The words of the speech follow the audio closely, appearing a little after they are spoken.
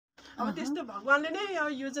अब त्यस्तो भगवानले नै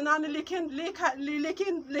योजनाले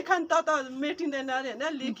लेखान त मेटिँदैन अरे होइन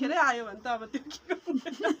लेखेरै आयो भने त अब त्यो के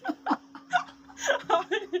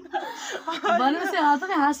भनेपछि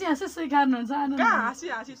तपाईँ हाँसी हाँसी स्वीकार्नुहुन्छ हाँसी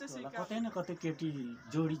हाँसी चाहिँ स्वीकार कतै न कतै केटी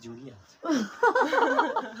जोडी झुलिहाल्छ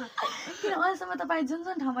किन अहिलेसम्म तपाईँ जुन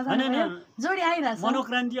जुन ठाउँमा जानुभयो जोडी आइरहेछ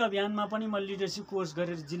मनोक्रान्ति अभियानमा पनि म लिडरसिप कोर्स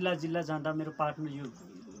गरेर जिल्ला जिल्ला जाँदा मेरो पार्टनर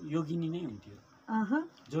योगिनी नै हुन्थ्यो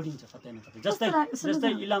जोडिन्छ कतै न कतै जस्तै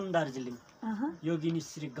इलाम दार्जिलिङ योगिनी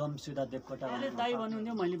श्री गम सुधा देवकोटा दाई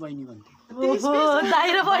भन्नुहुन्थ्यो मैले बहिनी भन्थेँ दाइ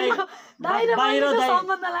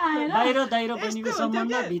र बहिनीको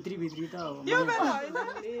सम्बन्ध भित्री त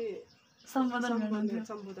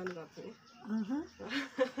सम्बोधन गर्थे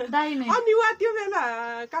अनि उहाँ त्यो बेला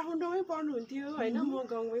काठमाडौँमै पढ्नुहुन्थ्यो होइन म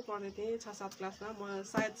गाउँमै पढ्दै थिएँ 6-7 क्लासमा म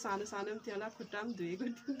सायद सानो सानो पनि थियो होला खुट्टा पनि धोएको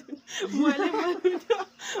मैले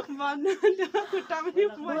भन्नुहुन्थ्यो खुट्टा पनि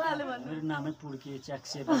मेरो नामै पुड्के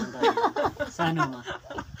च्याक्से सानोमा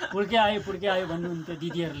पुड्के आयो भन्नुहुन्थ्यो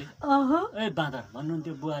दिदीहरूले ए बाँदर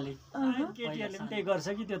भन्नुहुन्थ्यो बुवाले केटीहरूले पनि त्यही गर्छ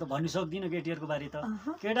कि त्यो त भन्नु सक्दिनँ केटीहरूको बारे त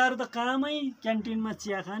केटाहरू त कामै क्यान्टिनमा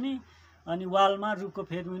चिया खाने अनि वालमा रुखको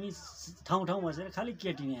फेदमुनि ठाउँ बसेर खालि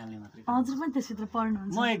केटी नै हाल्ने मात्रै हजुर पनि त्यसभित्र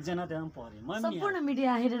पढ्नुहुन्छ म एकजना त्यहाँ पढेँ सम्पूर्ण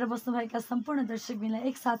मिडिया हेरेर बस्नुभएका सम्पूर्ण दर्शकबिनलाई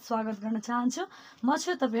एकसाथ स्वागत गर्न चाहन्छु म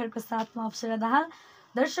छु तपाईँहरूको साथमा अप्सरा दाहाल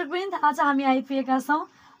दर्शकबिन आज हामी आइपुगेका छौँ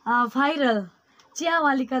भाइरल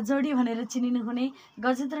चियावालीका जोडी भनेर चिनिनुहुने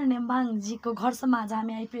गजेन्द्र नेम्बाङजीको घरसम्म आज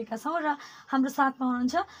हामी आइपुगेका छौँ र हाम्रो साथमा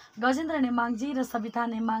हुनुहुन्छ गजेन्द्र नेम्बाङजी र सविता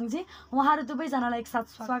नेम्बाङजी उहाँहरू दुवैजनालाई एकसाथ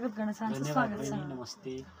स्वागत गर्न चाहन्छु स्वागत छ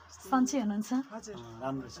नमस्ते सन्चै हुनुहुन्छ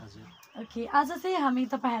राम्रो छ हजुर ओके आज चाहिँ हामी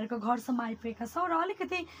तपाईँहरूको घरसम्म आइपुगेका छौँ र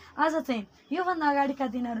अलिकति आज चाहिँ योभन्दा अगाडिका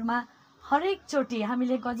दिनहरूमा हरेकचोटि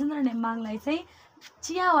हामीले गजेन्द्र नेम्बाङलाई चाहिँ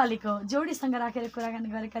चियावालीको जोडीसँग राखेर कुराकानी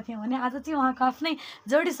गरेका थियौँ भने आज चाहिँ उहाँको आफ्नै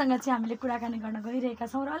जोडीसँग चाहिँ हामीले कुराकानी गर्न गइरहेका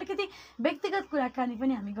छौँ र अलिकति व्यक्तिगत कुराकानी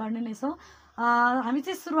पनि हामी गर्ने नै छौँ हामी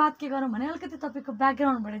चाहिँ सुरुवात के गरौँ भने अलिकति तपाईँको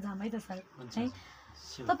ब्याकग्राउन्डबाट जाऊँ है त सर है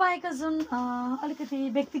तपाईँको जुन अलिकति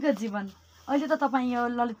व्यक्तिगत जीवन अहिले त तपाईँ यो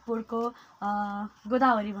ललितपुरको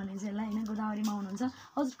गोदावरी भनिन्छ यसलाई होइन गोदावरीमा हुनुहुन्छ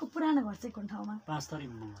हजुरको पुरानो घर चाहिँ कुन ठाउँमा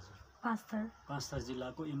पाँचथर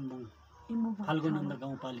जिल्लाको इम्बुङ फाल्गुनन्द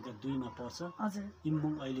गाउँपालिका 2 मा पर्छ हजुर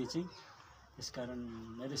इम्बुङ अहिले चाहिँ त्यसकारण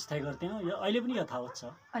मेरो स्थायी गर्थेँ यो अहिले पनि यथावत छ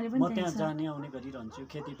म त्यहाँ जाने आउने गरिरहन्छु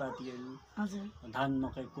खेतीपातीहरू धान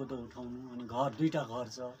मकै कोदो उठाउनु अनि घर 2टा घर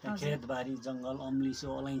छ त्यहाँ खेतबारी जङ्गल अम्लिसो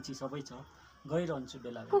अलैँची सबै छ गइरहन्छु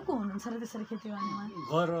बेला को हुनुहुन्छ र त्यसरी खेती गर्नेमा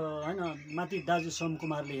घर होइन माथि दाजु सोम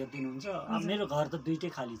कुमारले हेरिदिनुहुन्छ मेरो घर त 2टै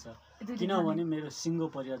खाली छ किनभने मेरो सिङ्गो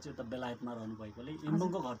परिवार चाहिँ त बेलायतमा रहनु भएकोले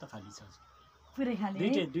इम्बुङको घर त खाली छ पुरै खाली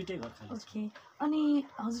दुईटै घर खाली ओके अनि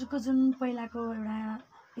हजुरको जुन पहिलाको एउटा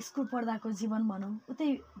स्कुल पढ्दाको जीवन भनौँ उतै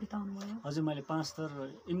बिताउनु भयो हजुर मैले 5 थर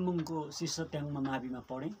इम्बुङको शिष्यत्याङमा माविमा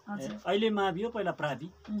पढेँ अहिले मावि हो पहिला प्रावि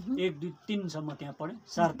 1 2 3 सम्म त्यहाँ पढेँ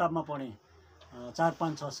सारतापमा पढेँ 4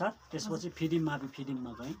 5 6 7 त्यसपछि फिदिम मावि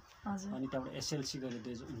फिदिममा गएँ अनि त्यहाँबाट एसएलसी गरेँ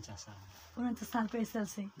 2049 सालको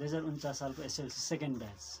एसएलसी 2049 सालको एसएलसी सेकेन्ड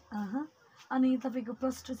ब्याच अनि तपाईँको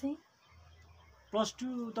प्लस 2 चाहिँ प्लस 2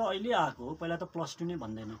 त अहिले आएको हो पहिला त प्लस 2 नै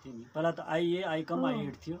भन्दैन थियो नि पहिला त आइए आइकम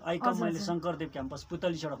आइएड थियो आइकम मैले शङ्करदेव क्याम्पस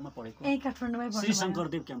पुतली सडकमा पढेको श्री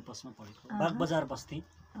शङ्करदेव क्याम्पसमा पढेको बागबजार बस्ती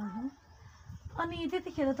अनि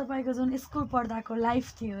त्यतिखेर तपाईँको जुन स्कुल पढ्दाको लाइफ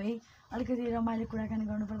थियो है अलिकति रमाइलो कुराकानी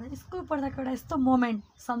गर्नुपर्दा स्कुल पढ्दाको एउटा यस्तो मोमेन्ट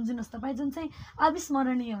सम्झिनुहोस् तपाईँ जुन चाहिँ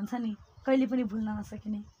अविस्मरणीय हुन्छ नि कहिले पनि भुल्न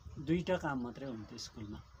नसकिने 2टा काम मात्रै हुन्थ्यो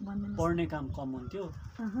स्कुलमा पढ्ने काम कम हुन्थ्यो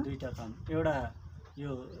 2टा काम एउटा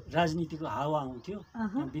यो राजनीतिको हावा आउँथ्यो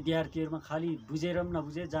विद्यार्थीहरुमा खाली बुझेर पनि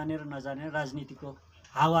नबुझे जानेर नजानेर राजनीतिको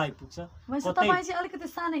हावा आइपुग्छ तपाईं चाहिँ अलिकति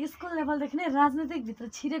सानो स्कुल लेभलदेखि नै राजनीतिक भित्र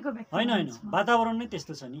छिरेको व्यक्ति हैन वातावरण नै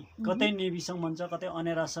त्यस्तो छ नि कतै नेभी संघ भन्छ कतै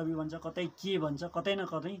अनेरा सभी भन्छ कतै के भन्छ कतै न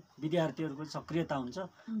कतै विद्यार्थीहरुको सक्रियता हुन्छ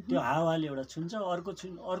त्यो हावाले एउटा छुन्छ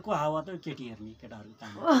अर्को हावा त केटी हेर्ने केटाहरुको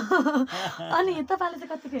काम अनि तपाईले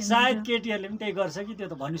चाहिँ कतिको हेर्नु सायद केटीहरुले पनि त्यही गर्छ कि त्यो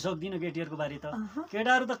त भन्नु सक्दिन केटीहरुको बारे त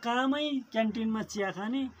केटाहरु त कामै क्यान्टिनमा चिया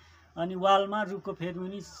खाने अनि वालमा रुखको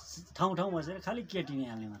फेदमुनि ठाउँ बसेर खालि केटी नै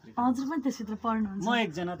हाल्ने मात्रै हजुर पनि त्यसभित्र पढ्नुहुन्छ म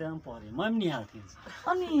एकजना त्यहाँ पढेँ म पनि निहाल्थेँ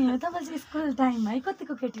अनि तपाईँ चाहिँ स्कुल टाइममा है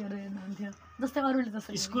कतिको केटीहरु हेर्नुहुन्थ्यो जस्तै अरूले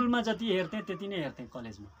जस्तै स्कुलमा जति हेर्थेँ त्यति नै हेर्थेँ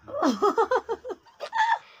कलेजमा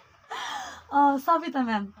सविता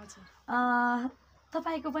म्याम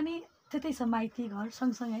तपाईको पनि त्यतै छ माइती घर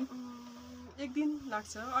सँगसँगै एक दिन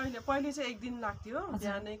लाग्छ पहिले चाहिँ एक दिन लाग्थ्यो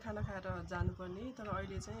बिहानै खाना खाएर जानुपर्ने तर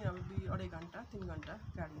अहिले चाहिँ अब 2-2.5 घण्टा 3 घण्टा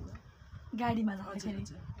गाडीमा जाँदाखेरि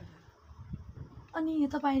अनि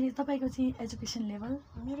तपाईको चाहिँ एजुकेसन लेभल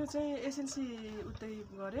मेरो चाहिँ एसएलसी उतै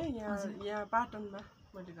गरे यहाँ पाटनमा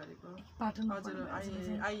मैले गरेको पाटनमा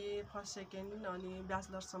हजुर आइए फर्स्ट सेकेन्ड अनि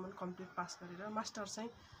ब्याचलरसम्म कम्प्लिट पास गरेर मास्टर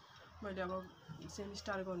चाहिँ मैले अब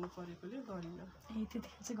सेमिस्टर गर्नु परेकोले गरिनँ त्यतिखेर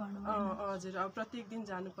चाहिँ गर्नु हजुर अब प्रत्येक दिन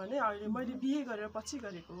जानुपर्ने अहिले मैले बिए गरेर पछि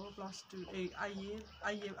गरेको हो +2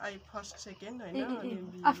 आइए फर्स्ट सेकेन्ड होइन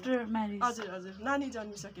अनि आफ्टर म्यारेज हजुर हजुर नानी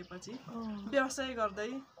जन्मिसकेपछि व्यवसाय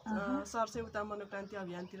गर्दै सर चाहिँ उता मनोक्रान्ति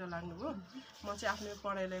अभियानतिर लाग्नुभयो म चाहिँ आफ्नो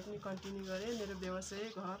पढाइलाई पनि कन्टिन्यू गरेँ मेरो व्यवसाय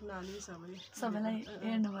घर नानी सबैलाई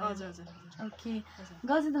हेर्नुभयो हजुर हजुर ओके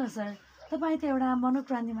गजेन्द्र सर तपाईँ त एउटा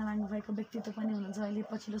मनोक्रान्तिमा लाग्नुभएको व्यक्तित्व पनि हुनुहुन्छ अहिले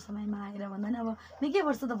पछिल्लो समयमा आएर भन्दा नि अब निकै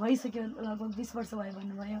वर्ष त भइसक्यो लगभग 20 वर्ष भयो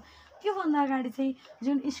भन्नुभयो त्योभन्दा अगाडि चाहिँ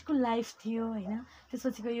जुन स्कुल लाइफ थियो होइन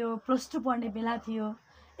त्यसपछिको यो +2 पढ्ने बेला थियो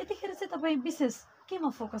यतिखेर चाहिँ तपाईँ विशेष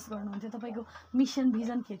केमा फोकस गर्नुहुन्थ्यो तपाईँको मिसन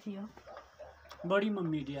भिजन के थियो बढी म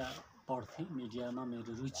मिडिया पढ्थेँ मिडियामा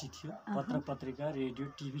मेरो रुचि थियो पत्र पत्रिका रेडियो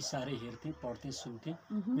टिभी साह्रै हेर्थेँ पढ्थेँ सुन्थेँ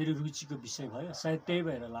मेरो रुचिको विषय भयो सायद त्यही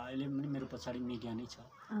भएर होला अहिले पनि मेरो पछाडि मिडिया नै छ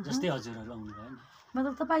जस्तै हजुरहरू आउनुभयो नि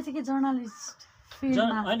मतलब तपाईँ चाहिँ के जर्नलिस्ट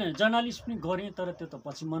होइन जर्नलिस्ट पनि गरेँ तर त्यो त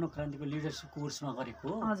पछि मनोक्रान्तिको लिडरसिप कोर्समा गरेको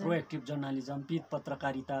हो प्रोएक्टिभ जर्नलिजम पित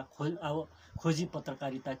पत्रकारिता खोजी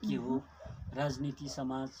पत्रकारिता के हो राजनीति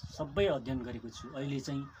समाज सबै अध्ययन गरेको छु अहिले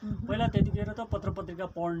चाहिँ पहिला त्यतिखेर त पत्र पत्रिका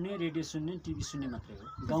पढ्ने रेडियो सुन्ने टिभी सुन्ने मात्रै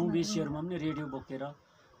हो गाउँ बेसीहरूमा पनि रेडियो बोकेर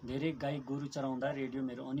धेरै गाई गोरु चराउँदा रेडियो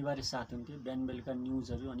मेरो अनिवार्य साथ हुन्थ्यो बिहान बेलुका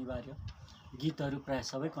न्युजहरू अनिवार्य गीतहरू प्रायः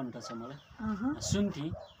सबै कण्ठ छ मलाई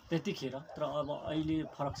सुन्थेँ त्यतिखेर तर अब अहिले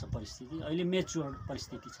फरक छ परिस्थिति अहिले मेच्योर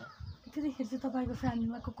परिस्थिति छ त्यतिखेर चाहिँ तपाईँको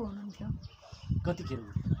फ्यामिलीमा को हुनुहुन्थ्यो कतिखेर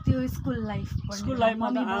त्यो स्कुल लाइफमा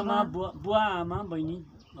त आमा बुवा आमा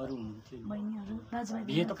बहिनीहरू हुनुहुन्थ्यो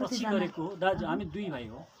बिहे त पछि गरेको हो दाजु हामी 2 भाइ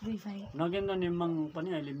हो नगेन्द्र नेम्बाङ पनि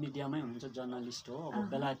अहिले मिडियामै हुनुहुन्छ जर्नलिस्ट हो अब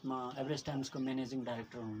बेलायतमा एभरेज टाइम्सको म्यानेजिङ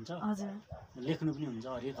डाइरेक्टर हुनुहुन्छ लेख्नु पनि हुन्छ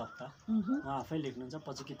हरेक हप्ता उहाँ आफै लेख्नुहुन्छ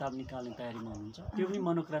पछि किताब निकाल्ने तयारीमा हुनुहुन्छ त्यो पनि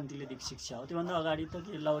मनोक्रान्तिले दिएको शिक्षा हो त्योभन्दा अगाडि त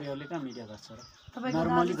के लाउरेहरूले कहाँ मिडिया गर्छ र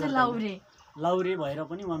नर्मली लाउरे भएर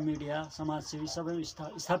पनि उहाँ मिडिया समाजसेवी सबै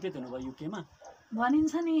स्थापित हुनुभयो युकेमा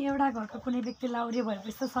भनिन्छ नि एउटा घरको कुनै व्यक्ति लाउरे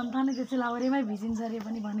भएपछि त सन्तानले त्यो चाहिँ लाउरेमै भिजिन्छ अरे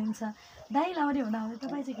पनि भनिन्छ दाइ लाउरे हुँदा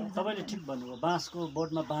तपाईँ चाहिँ के तपाईँले ठिक भन्नुभयो बाँसको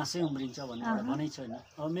बोटमा बाँसै उम्रिन्छ भनेर भनै छैन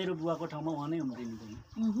अब मेरो बुवाको ठाउँमा उहाँ नै उम्रिँदैन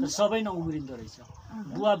तर सबै नउम्रिँदो रहेछ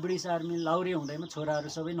बुवा ब्रिटिस आर्मी लाउरे हुँदैमा छोराहरू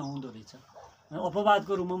सबै नहुँदो रहेछ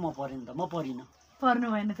अपवादको रूपमा म परेँ त म परिनँ पर्नु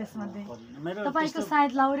भएन त्यसमध्ये तपाईँको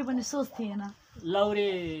सायद लाउरे पनि सोच थिएन लाउरे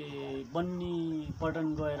बन्नी पटन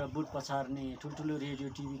गएर बुट पछार्ने ठुल्ठुलो रेडियो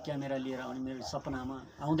टिभी क्यामेरा लिएर आउने मेरो सपनामा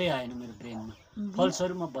आउँदै आएन मेरो ब्रेनमा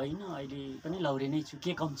फलस्वरूप म भइनँ अहिले पनि लाउरे नै छु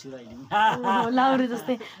के कम छु र अहिले लाउरे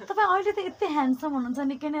जस्तै तपाईँ अहिले त यति ह्यान्डसम हुनुहुन्छ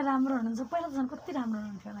निकै नै राम्रो हुनुहुन्छ पहिला त झन् कति राम्रो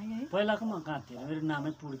हुनुहुन्थ्यो होला है पहिलाको म कहाँ थिएन मेरो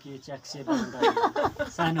नामै पुड्के च्याक्से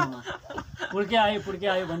सानोमा पुड्के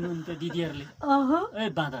आयो भन्नुहुन्थ्यो दिदीहरूले ए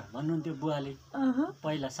बाँदर भन्नुहुन्थ्यो बुवाले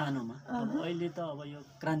पहिला सानोमा अब अहिले त अब यो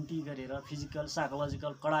क्रान्ति गरेर फिजिकल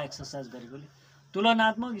साइकोलोजिकल कडा एक्सर्साइज गरेकोले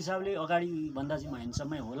तुलनात्मक हिसाबले अगाडि भन्दा चाहिँ म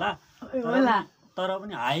ह्यान्डसमै होला तर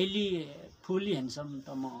पनि हाइली फुल्ली ह्यान्डसम त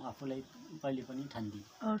म आफूलाई कहिले पनि ठान्दिनँ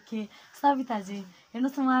ओके सविताजी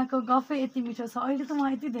हेर्नुहोस् उहाँको गफै यति मिठो छ अहिले त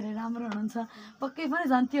उहाँ यति धेरै राम्रो हुनुहुन्छ पक्कै पनि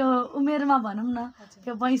झन् त्यो उमेरमा भनौँ न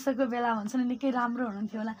त्यो वयसको बेला भन्छ नि निकै राम्रो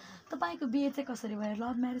हुनुहुन्थ्यो होला तपाईँको बिहे चाहिँ कसरी भयो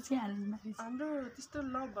लभ म्यारेज कि अरेन्ज म्यारेज हाम्रो त्यस्तो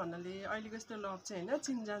लभ भन्नाले अहिलेको यस्तो लभ चाहिँ होइन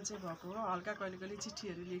चिनजान चाहिँ भएको हो हल्का कहिले कहिले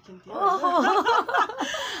चिठीहरू लेखिन्थ्यो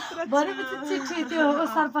भनेपछि चिठी त्यो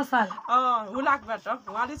ओसार पसार हुलाकबाट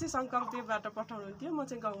उहाँले चाहिँ शङ्करदेवबाट पठाउनुहुन्थ्यो म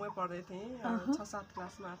चाहिँ गाउँमै पढ्दै थिएँ 6-7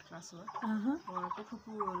 क्लासमा 8 क्लासमा उहाँको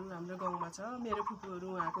फुपूहरू हाम्रो गाउँमा छ मेरो फुपूहरू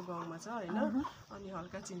उहाँको गाउँमा छ होइन अनि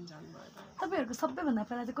हल्का चिनजान भयो तपाईँहरूको सबैभन्दा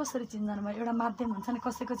पहिला चाहिँ कसरी चिनजान भयो एउटा माध्यम हुन्छ नि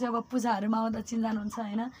कसैको चाहिँ अब पूजाहरूमा आउँदा चिनजान हुन्छ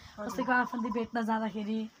होइन कसैको आफन्ती भेट्न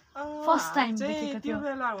जाँदाखेरि फर्स्ट टाइम त्यो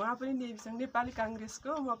बेला उहाँ पनि नेपाली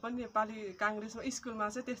काङ्ग्रेसको म पनि नेपाली काङ्ग्रेसमा स्कुलमा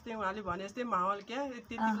चाहिँ त्यस्तै उहाँले भने जस्तै माहौल क्या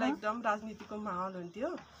त्यति बेला एकदम राजनीतिको माहौल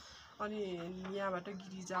हुन्थ्यो अनि यहाँबाट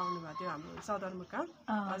गिरिजा आउनुभएको थियो हाम्रो सदरमुकाम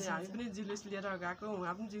अनि हामी पनि जुलुस लिएर गएको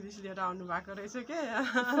उहाँ पनि जुलुस लिएर आउनु भएको रहेछ क्या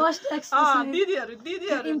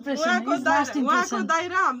दिदीहरू उहाँको दाइ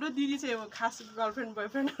र हाम्रो दिदी चाहिँ हो खास गर्लफ्रेन्ड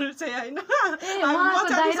बोयफ्रेन्डहरू चाहिँ होइन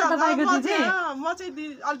म चाहिँ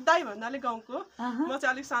अलिक दाइ भन्नाले गाउँको म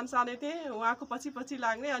चाहिँ अलिक सानै थिएँ उहाँको पछि पछि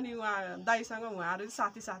लाग्ने अनि उहाँ दाइसँग उहाँहरू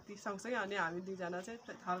साथी सँगसँगै अनि हामी दुईजना चाहिँ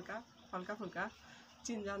हल्का फुल्का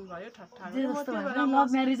चिनजान भयो ठट्टा लभ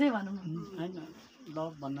म्यारेजै भनौँ होइन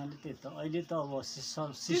लभ भन्नाले त्यही त अहिले त अब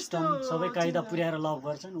सिस्टम सबै कायदा पुर्याएर लभ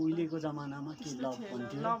गर्छन् उहिलेको जमानामा के लभ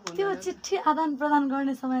भन्थ्यो त्यो चिठी आदान प्रदान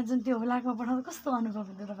गर्ने समय जुन त्यो हुलाकमा पठाउँदा कस्तो अनुभव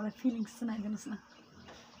हुन्थ्यो तपाईँलाई फिलिङ्स सुनाइदिनुहोस् न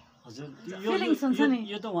हजुर फिलिङ्स हुन्छ नि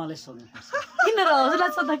यो त उहाँलाई सोध्नुपर्छ किन र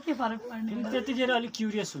हजुरलाई सोध्दा के फरक पर्ने त्यतिखेर अलिक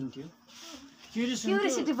क्युरियस हुन्थ्यो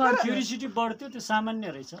क्युरियोसिटी बढ्थ्यो त्यो सामान्य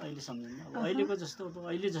रहेछ अहिले सम्झिँदा अब अहिलेको जस्तो अब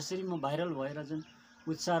अहिले जसरी म भाइरल भएर जुन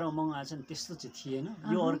उत्साह र उमङ्ग आएछ नि त्यस्तो चाहिँ थिएन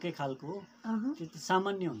यो अर्कै खालको हो त्यो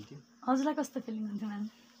सामान्य हुन्थ्यो हजुरलाई कस्तो फिलिङ हुन्थ्यो म्याम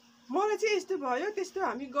मलाई चाहिँ यस्तो भयो त्यस्तो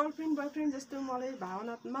हामी गर्लफ्रेन्ड बोयफ्रेन्ड जस्तो मलाई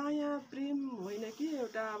भावना माया प्रेम होइन कि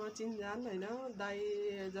एउटा अब चिनजान होइन दाइ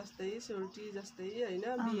जस्तै सोल्टी जस्तै होइन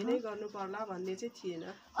बिहे नै गर्नु पर्ला भन्ने चाहिँ थिएन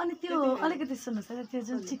अनि त्यो अलिकति सुन्नुहोस् त्यो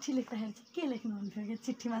जुन चिठी लेख्दाखेरि चाहिँ के लेख्नुहुन्थ्यो कि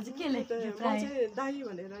चिठीमा चाहिँ के लेख्नुहुन्थ्यो प्राय दाइ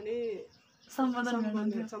भनेर नै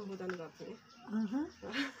सम्बोधन गर्थेँ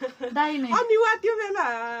अनि उहाँ त्यो बेला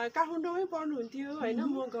काठमाडौँमै पढ्नुहुन्थ्यो होइन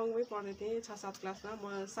म गाउँमै पढ्दै थिएँ 6-7 क्लासमा म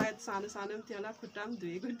सायद सानो सानो पनि थियो होला खुट्टा पनि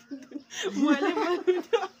धोएको मैले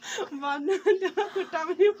भन्नुहुन्थ्यो खुट्टा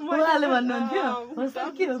पनि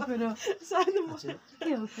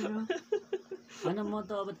होइन म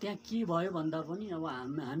त अब त्यहाँ के भयो भन्दा पनि अब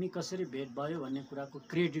हामी कसरी भेट भयो भन्ने कुराको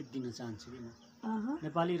क्रेडिट दिन चाहन्छु कि म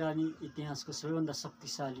नेपाली इतिहासको सबैभन्दा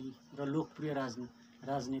शक्तिशाली र लोकप्रिय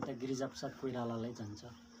राजनेता गिरिजाप्रसाद कोइरालालाई जान्छ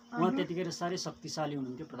उहाँ त्यतिखेर साह्रै शक्तिशाली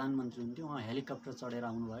हुनुहुन्थ्यो प्रधानमन्त्री हुनुहुन्थ्यो उहाँ हेलिकप्टर चढेर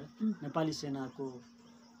आउनुभयो नेपाली सेनाको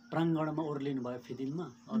प्राङ्गणमा ओर्लिनु भयो फिदिममा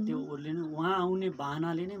त्यो ओर्लिनु उहाँ आउने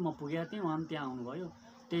बाहनाले नै म पुगेको थिएँ उहाँ पनि त्यहाँ आउनुभयो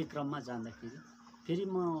त्यही क्रममा जाँदाखेरि फेरि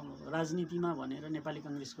म राजनीतिमा भनेर नेपाली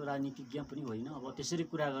काङ्ग्रेसको राजनीतिज्ञ पनि होइन अब त्यसरी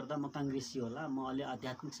कुरा गर्दा म काङ्ग्रेसी होला म अलि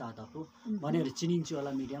आध्यात्मिक साधक हो भनेर चिनिन्छु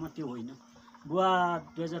होला मिडियामा त्यो होइन बुवा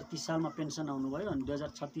 2030 सालमा पेन्सन आउनुभयो अनि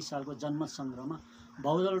 2036 सालको जनमत सङ्ग्रहमा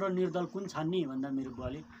बहुदल र निर्दल कुन छान्ने भन्दा मेरो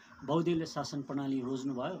बुवाले बहुदलीय शासन प्रणाली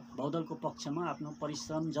रोज्नुभयो बहुदलको पक्षमा आफ्नो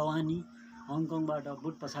परिश्रम जवानी हङकङबाट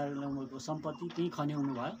बुट पछाडि ल्याउनुको सम्पत्ति त्यही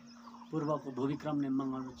खन्याउनु भयो पूर्वको भूविक्रम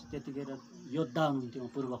नेम्बाङहरू त्यतिखेर योद्धा हुनुहुन्थ्यो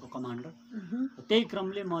पूर्वको कमान्डर त्यही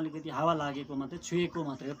क्रमले म अलिकति हावा लागेको मात्रै छुएको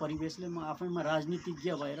मात्रै परिवेशले म आफैमा राजनीतिज्ञ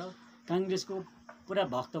भएर काङ्ग्रेसको पुरा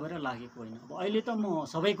भक्त भएर लागेको होइन अब अहिले त म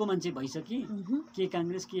सबैको मान्छे भइसकेँ के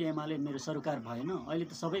काङ्ग्रेस के एमाले मेरो सरकार भएन अहिले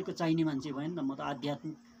त सबैको चाहिने मान्छे भयो नि त म त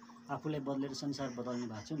आध्यात्मिक आफूलाई बदलेर संसार बदल्ने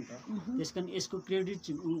भएको छु नि त त्यस कारण यसको क्रेडिट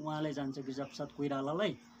चाहिँ उहाँलाई जान्छ गिरिजाप्रसाद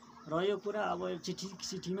कोइरालालाई र यो कुरा अब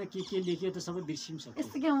चिठीमा के लेख्यो त सबै बिर्सिन्छ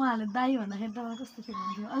यस्तो के उहाँहरूले दाइ भन्दाखेरि तपाईँलाई कस्तो फिल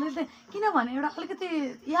हुन्थ्यो अलिकति किनभने एउटा अलिकति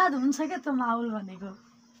याद हुन्छ क्या त्यो माहौल भनेको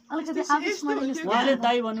अलिकति उहाँले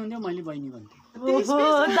दाइ भन्नुहुन्थ्यो मैले बहिनी भन्थेँ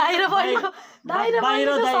बाहिर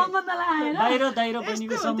दाइ र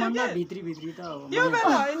बहिनीको सम्बन्ध भित्री त त्यो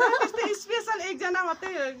बेला होइन त्यस्तो स्पेसल एकजना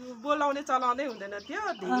मात्रै बोलाउने चलाउने हुँदैन थियो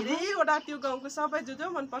धेरैवटा त्यो गाउँको सबै जो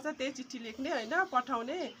मनपर्छ त्यही चिठी लेख्ने होइन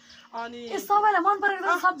पठाउने अनि सबैलाई मन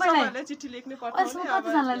परेको सबैलाई चिठी लेख्ने पठाउने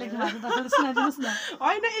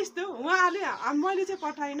होइन यस्तो उहाँले मैले चाहिँ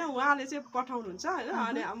पठाइनँ उहाँले चाहिँ पठाउनुहुन्छ होइन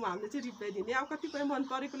अनि हामीले चाहिँ रिप्लाई दिने अब कतिपय मन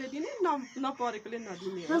परेकोले दिने नपरेकोले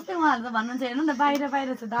नदिने जस्तै उहाँहरू त भन्नुहुन्छ हेर्नु न बाहिर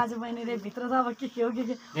चाहिँ दाजु बहिनी रे भित्र त अब के हो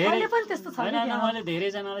अहिले पनि त्यस्तो छ मैले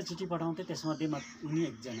धेरैजनालाई चिठी पठाउँथेँ त्यसमध्ये उनी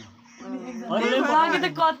एकजना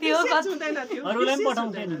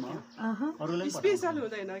स्पेशल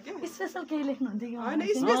हुँदैन के स्पेशल केही लेख्नुहुन्थ्यो कि हैन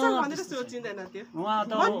स्पेशल भनेर सोचिँदैन त्यो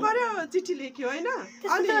मन पर्यो चिठी लेख्यो हैन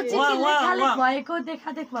अनि भएको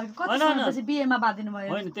देखादेख भएको कति समयपछि बिहेमा बाँधिनु भयो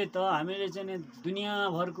हैन त्यही त हामीले चाहिँ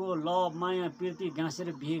दुनियाँभरको लभ माया प्रीति गाँसेर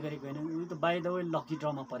बिहे गरेको हैन उनी त बाइ द वे लकी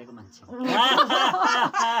ड्रमा परेको मान्छे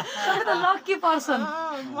तपाईं त लकी पर्सन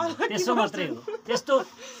त्यसो मात्रै हो त्यस्तो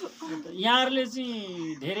यहाँहरुले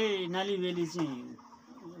चाहिँ धेरै नाली बेली चाहिँ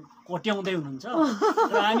कोट्याउँदै हुनुहुन्छ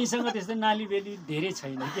र हामीसँग त्यस्तो नाली बेली धेरै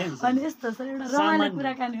छैन के अनि यस्तो छ एउटा रमाइलो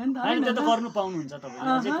कुराकानी हो नि त हैन त्यो त गर्नु पाउनुहुन्छ तपाईले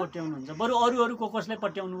अझै कोट्याउनुहुन्छ बरु अरु को कसले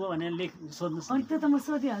पट्याउनु भयो भनेर लेख सोध्नुस् अनि त्यो त म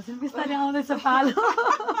सोधिहाल्छु बिस्तारै आउँदैछ पालो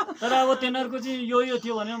तर अब तेनहरुको चाहिँ यो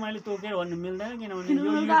थियो भने मैले तोकेर भन्नु मिल्दैन किनभने यो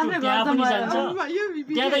युट्युब त्यहाँ पनि जान्छ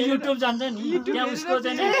त्यहाँ त युट्युब जान्छ नि त्यहाँ उसको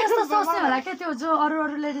चाहिँ यस्तो सोच्ने होला के त्यो जो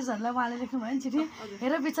अरु लेडिजहरुलाई उहाँले लेख्नु भयो नि चिठी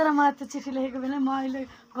हेर बिचरा मलाई त्यो चिठी लेखेको बेला म अहिले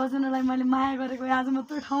गजनलाई मैले माया गरेको आज म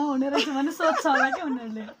त्यो ठाउँ हुने रहेछ भने सोच्छ होला के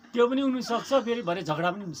उनीहरुले त्यो पनि हुन सक्छ फेरि भरे झगडा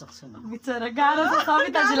पनि हुन सक्छ बिचरा गाह्रो छ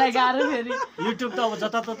सविताजीलाई गाह्रो फेरि युट्युब त अब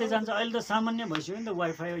जताततै जान्छ अहिले त सामान्य भइसक्यो नि त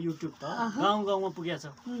वाइफाई युट्युब त गाउँमा पुगेको छ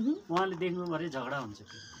उहाँले देख्नु भरे झगडा हुन्छ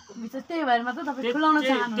बिचरा त्यही भएर मात्र तपाईँ खुलाउन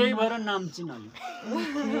चाहनुहुन्छ त्यही भएर नाम चिन्हले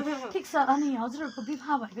ठीक छ अनि हजुरहरुको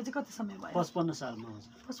विवाह भएको चाहिँ कति समय भयो 55 सालमा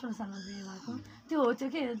हजुर 55 सालमा बिहे भएको त्यो हो त्यो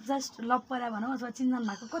के जस्ट लभ परा भनौँ अथवा चिन्जन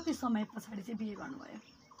भएको कति समय पछाडि चाहिँ बिहे गर्नुभयो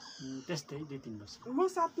त्यस्तै 2-3 वर्ष म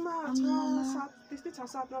 7मा त्यस्तै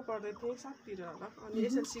 6-7 मा पढ्दै थिएँ 7 तिर होला अनि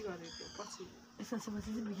एसएलसी गरेको पछि एसएलसी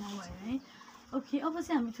पछि चाहिँ बिहे भयो है ओके अब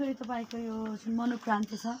चाहिँ हामी थोरै तपाईको यो जुन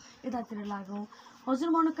मनोक्रान्ति छ यतातिर लागौँ हजुर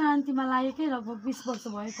मनोक्रान्तिमा लागेकै लगभग 20 वर्ष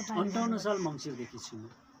भयो तपाईँ 58 साल मङ्सिरदेखि छु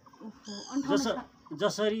ओहो 58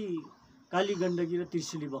 जसरी काली गण्डकी र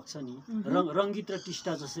त्रिशुली बग्छ नि, रङ्गित र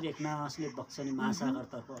टिस्टा जसरी एकनासले बग्छ नि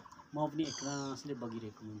महासागरतर्फ, म पनि एकनासले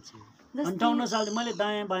बगिरहेको मान्छे हो। 58 साल मैले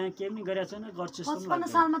दायाँ बायाँ केही पनि गरेको छैन, गर्छु। 55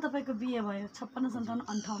 सालमा तपाईँको बिहे भयो, 56, 57,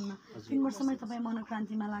 58 3 वर्षमै तपाईँ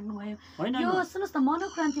मनोक्रान्तिमा लाग्नुभयो। यो सुन्नुहोस् न,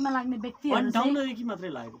 मनोक्रान्तिमा लाग्ने व्यक्तिहरू 58 देखि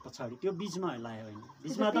मात्रै लागेको, पछाडि त्यो बिचमा लाग्यो होइन,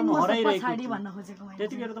 बिचमा त म हराइरहेको भन्न खोजेको मैले।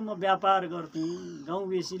 त्यतिखेर त म व्यापार गर्थेँ, गाउँ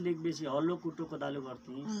बेसी लेक बेसी हल्लो कुटो कोदालो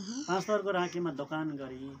गर्थेँ, 5 थरको राँकीमा दोकान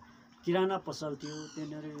गरेँ, किराना पसल थियो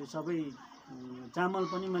त्यहाँनिर। सबै चामल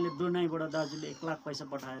पनि मैले ब्रुनाईबाट दाजुले 1 लाख पैसा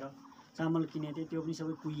पठाएर चामल किनेको थिएँ, त्यो पनि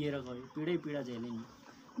सबै कुहिएर गयो, पीडा झेलेँ नि।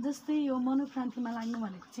 जस्तै यो मनोक्रान्तिमा लाग्नु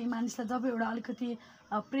भनेको चाहिँ मानिसलाई जब एउटा अलिकति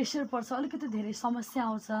प्रेसर पर्छ, अलिकति धेरै समस्या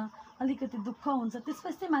आउँछ, अलिकति दुःख हुन्छ,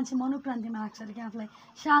 त्यसपछि चाहिँ मान्छे मनोक्रान्तिमा लाग्छ अरे कि आफूलाई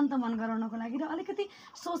शान्त मन गराउनको लागि र अलिकति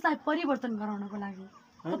सोचलाई परिवर्तन गराउनको लागि।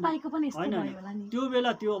 तपाईँको पनि यस्तो भयो होला नि? त्यो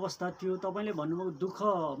बेला त्यो अवस्था थियो, तपाईँले भन्नुभयो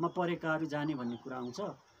दुःखमा परेकाहरू जाने भन्ने कुरा आउँछ,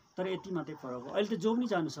 तर यति मात्रै फरक हो। अहिले त जो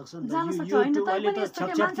पनि जानु सक्छ नि त। अहिले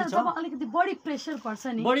त अलिकति बढी प्रेसर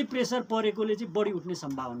पर्छ नि, बढी प्रेसर परेकोले चाहिँ बढी उठ्ने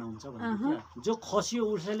सम्भावना हुन्छ भन्ने। जो खसियो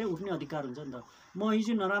उसैले उठ्ने अधिकार हुन्छ नि त। म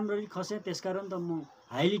हिजो नराम्ररी खसेँ, त्यसकारण त म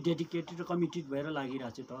हाइली डेडिकेटेड र कमिटेड भएर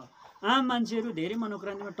लागिरहेको छु त। आम मान्छेहरू धेरै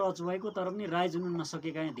मनोक्रान्तिमा टच भएको तर पनि राइज हुन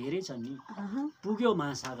नसकेका यहाँ धेरै छन् नि। पुग्यो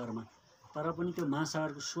महासागरमा, तर पनि त्यो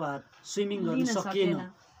महासागरको स्वाद स्विमिङ गर्न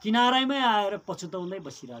सकिएन, किनारामै आएर पछुताउँदै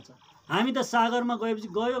बसिरहेछ। हामी त सागरमा गएपछि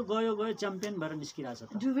गयो च्याम्पियन भएर निस्किरहेछ त,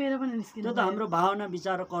 डुबेर पनि निस्किन्छ। त्यो त हाम्रो भावना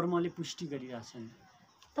विचार र कर्मले पुष्टि गरिरहेछ नि।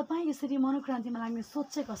 तपाईँ यसरी मनोक्रान्तिमा लाग्ने सोच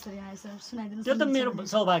चाहिँ कसरी आएछ सुनाइदिनुहोस्। त्यो त मेरो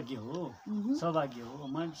सौभाग्य हो, सौभाग्य हो।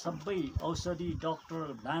 मैले सबै औषधि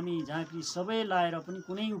डाक्टर धामी झाँक्री सबै लाएर पनि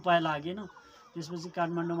कुनै उपाय लागेन। त्यसपछि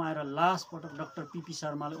काठमाडौँमा आएर लास्ट पटक डाक्टर पिपी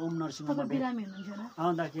शर्माले ओम नरसिंहमा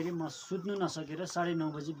आउँदाखेरि म सुत्नु नसकेर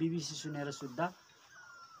 9:30 बजी BBC सुनेर सुत्दा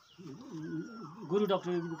गुरु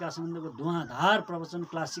डाक्टर विकासानन्दको धुवाँधार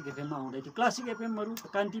प्रवचन क्लासिक एफएममा आउँदै थियो। क्लासिक एफएमहरू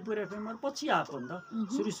कान्तिपुर एफएमहरू पछि आएको नि त,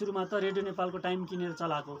 सुरुमा त रेडियो नेपालको टाइम किनेर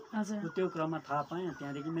चलाएको। त्यो क्रममा थाहा पाएँ,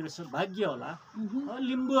 त्यहाँदेखि मेरो सौभाग्य होला।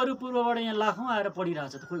 लिम्बूहरू पूर्वबाट यहाँ लाखौँ आएर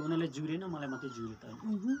पढिरहेछ त, खोइ उनीहरूले जुरेन, मलाई मात्रै जुर्यो त।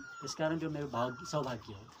 त्यसकारण त्यो मेरो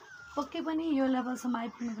सौभाग्य हो। पक्कै पनि यो लेभलसम्म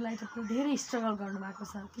आइपुग्नुको लागि त धेरै स्ट्रगल गर्नुभएको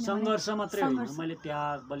छ। सङ्घर्ष मात्रै होइन, मैले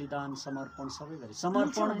त्याग बलिदान समर्पण सबै गरेँ।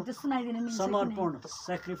 समर्पण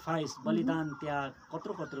सेक्रिफाइस बलिदान त्याग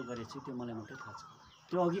कत्रो गरेछु, त्यो मलाई मात्रै थाहा छ।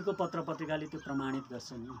 त्यो अघिको पत्र पत्रिकाले त्यो प्रमाणित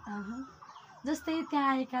गर्छ नि। जस्तै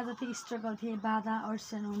त्यहाँ आएका जति स्ट्रगल थिए, बाधा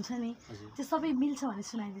अडचन हुन्छ नि, त्यो सबै मिल्छ भने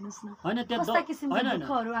सुनाइदिनुहोस् न। होइन, कस्ता किसिमको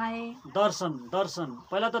दुःखहरू आए? दर्शन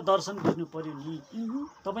पहिला त दर्शन बुझ्नु पर्यो नि।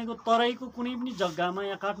 तपाईँको तराईको कुनै पनि जग्गामा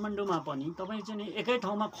या काठमाडौँमा पनि तपाईँ चाहिँ एकै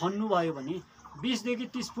ठाउँमा खन्नु भयो भने 20 देखि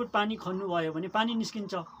 30 फुट पानी खन्नु भयो भने पानी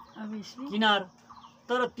निस्किन्छ किनार,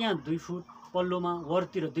 तर त्यहाँ 2 फुट पल्लोमा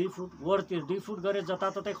वरतिर 2 फुट वरतिर 2 फुट गरेर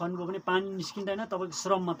जताततै खन्नुभयो भने पानी निस्किँदैन, तपाईँको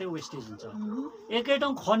श्रम मात्रै वेस्टेज हुन्छ। एकै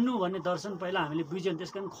ठाउँ खन्नु भन्ने दर्शन पहिला हामीले बुझ्यौँ,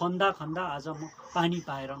 त्यस कारण खन्दा आज म पानी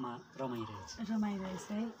पाएर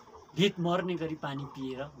रमाइरहेछ है। भित मर्ने गरी पानी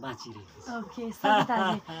पिएर बाँचिरहेको। ओके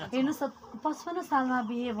सविताजी, हेर्नुहोस् 55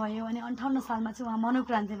 सालमा बिहे भयो अनि 58 सालमा चाहिँ उहाँ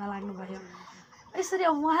मनोक्रान्तिमा लाग्नुभयो। यसरी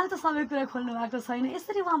अब उहाँले त सबै कुरा खोल्नु भएको छैन,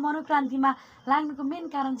 यसरी उहाँ मनोक्रान्तिमा लाग्नुको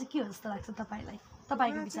मेन कारण चाहिँ के हो जस्तो लाग्छ तपाईँलाई?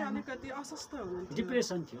 तपाईँको विचारमा अलिकति अस्वस्थ हुनुहुन्थ्यो,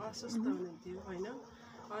 डिप्रेसन थियो, अस्वस्थ हुनुहुन्थ्यो होइन।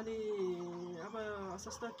 अनि अब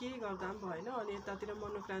अस्वस्थ के गर्दा पनि भएन। अनि यतातिर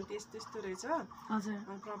मनोक्रान्ति यस्तो रहेछ,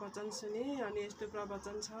 प्रवचन सुने, अनि यस्तो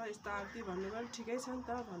प्रवचन छ, यस्तो आरती भन्नुभयो, ठिकै छ नि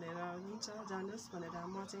त भनेर, हुन्छ जानुहोस् भनेर।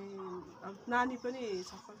 म चाहिँ अब नानी पनि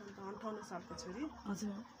 58 सालको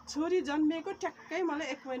छोरी जन्मिएको ठ्याक्कै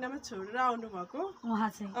मलाई 1 महिनामा छोडेर आउनुभएको उहाँ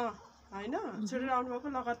चाहिँ होइन, छोडेर आउनुभएको।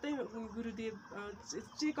 लगत्तै गुरुदेव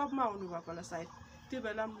चेकअपमा आउनुभएको होला सायद, त्यो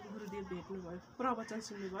बेला गुरुदेव भेट्नुभयो, प्रवचन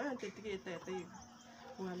सुन्नुभयो। अनि त्यतिकै यतै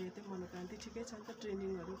उहाँले यतै मनोक्रान्ति ठिकै छ नि त,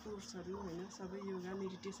 ट्रेनिङहरू कोर्सहरू होइन, सबै योगा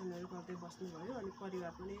मेडिटेसनहरू गर्दै बस्नुभयो। अनि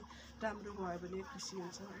परिवार पनि राम्रो भयो भने खुसी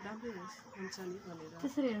हुन्छ, राम्रै हुन्छ नि भनेर।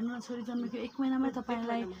 त्यसरी हेर्नु न, छोरी जन्मेको 1 महिनामै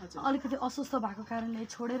तपाईँलाई अलिकति अस्वस्थ भएको कारणले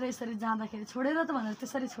छोडेर यसरी जाँदाखेरि, छोडेर त भनेर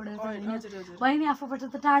त्यसरी छोडेर बहिनी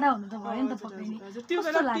आफूबाट त टाढा हुनु त भयो नि त पक्कै नि। त्यो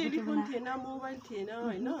बेला टेलिफोन थिएन, मोबाइल थिएन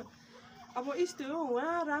होइन। अब यस्तो हो,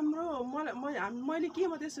 उहाँ राम्रो, मैले के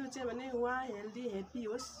मात्रै सोचेँ भने उहाँ हेल्दी ह्याप्पी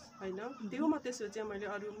होस् होइन, त्यो मात्रै सोचेँ मैले।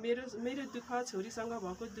 अरू मेरो दुःख, छोरीसँग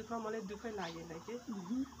भएको दुःख मलाई दुःखै लागेन कि।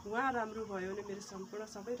 उहाँ राम्रो भयो भने मेरो सम्पूर्ण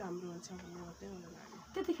सबै राम्रो हुन्छ भन्ने मात्रै मलाई लाग्यो।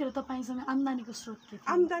 त्यतिखेर तपाईँसँग आम्दानीको स्रोत के थियो?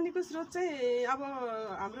 आम्दानीको स्रोत चाहिँ अब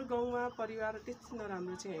हाम्रो गाउँमा परिवार त्यति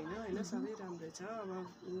नराम्रो चाहिँ होइन सबै राम्रै छ। अब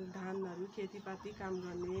धानहरू खेतीपाती काम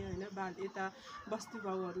गर्ने होइन यता बस्ती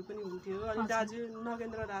बाउहरू पनि हुन्थ्यो। अनि दाजु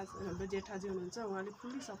नगेन्द्र राज हाम्रो जेठाजी हुनुहुन्छ, उहाँले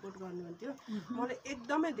फुल्ली सपोर्ट गर्नुहुन्थ्यो। मलाई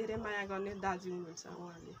एकदमै धेरै माया गर्ने दाजु हुनुहुन्छ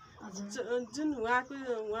उहाँले, जुन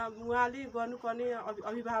उहाँले गर्नुपर्ने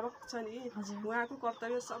अभिभावक छ नि, उहाँको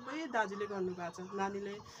कर्तव्य सबै दाजुले गर्नुभएको छ।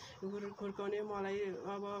 नानीले हुर्काउने, मलाई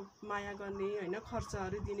अब माया गर्ने होइन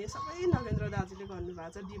खर्चहरू दिने सबै नगेन्द्र दाजुले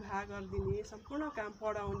गर्नुभएको छ। विवाह गरिदिने सम्पूर्ण काम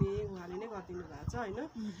पढाउने उहाँले नै गरिदिनु भएको छ होइन।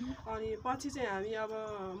 अनि पछि चाहिँ हामी अब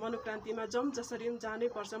मनोक्रान्तिमा जाउँ, जसरी पनि जानै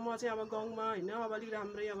पर्छ। म चाहिँ अब गाउँमा होइन अब अलिक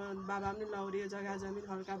राम्रै अब बाबा पनि लौरे, जग्गा जमिन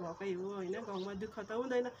हल्का भएकै हो होइन, गाउँमा दुःख त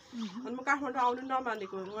हुँदैन। अनि म काठमाडौँ आउनु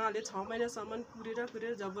नमानेको, उहाँले 6 महिनासम्म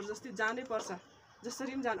कुरेर जबरजस्ती जानै पर्छ,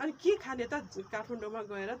 जसरी पनि जानु। अनि के खाने त काठमाडौँमा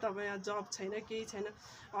गएर, तपाईँ यहाँ जब छैन केही छैन।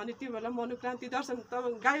 अनि त्यो बेला मनोक्रान्ति दर्शन त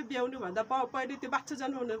गाई ब्याउनुभन्दा पहिले, त्यो बाच्छा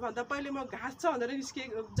जन्माउनुभन्दा पहिले म घाँस छ भनेर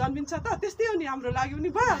जन्मिन्छ त, त्यस्तै हो नि, हाम्रो लागि पनि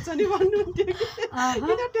भइहाल्छ नि भन्नुहुन्थ्यो कि।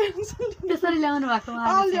 किन टेन्सन ल्याउनु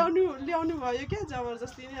भयो क्या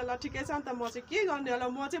जबरजस्ती नै। ल ठिकै छ नि त, म चाहिँ के गर्ने होला।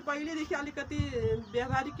 म चाहिँ पहिल्यैदेखि अलिकति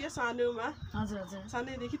व्यवहारिक के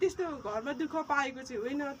सानैदेखि त्यस्तो घरमा दुःख पाएको चाहिँ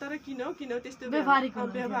होइन, तर किन त्यस्तो व्यवहारिक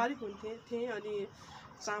थिएँ। अनि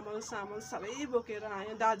चामल सबै बोकेर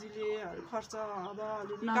आएँ। दाजुले खर्च अब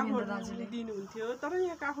अलिअलि काठमाडौँ दिनुहुन्थ्यो, तर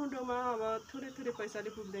यहाँ काठमाडौँमा अब थोरै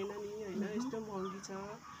पैसाले पुग्दैन नि होइन, यस्तो महँगी छ।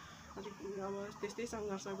 अलिक अब त्यस्तै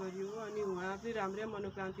सङ्घर्ष गरियो। अनि उहाँ पनि राम्रै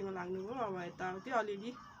मनोक्रान्तिमा लाग्नुभयो। अब यताउति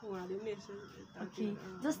अलिअलि उहाँले पनि यसो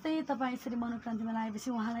जस्तै तपाईँ यसरी मनोक्रान्तिमा लागेपछि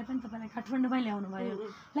उहाँलाई पनि तपाईँलाई काठमाडौँमै ल्याउनु भयो।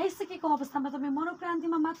 ल्याइसकेको अवस्थामा तपाईँ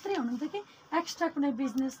मनोक्रान्तिमा मात्रै हुनुहुन्थ्यो कि एक्स्ट्रा कुनै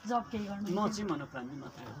बिजनेस जब केही गर्नु? म चाहिँ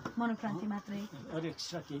मनोक्रान्ति मात्रै, अरू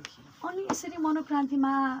एक्स्ट्रा केही थिएन। अनि यसरी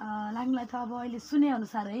मनोक्रान्तिमा लाग्नुलाई त अब अहिले सुने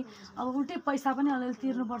अनुसार है, अब उल्टै पैसा पनि अलिअलि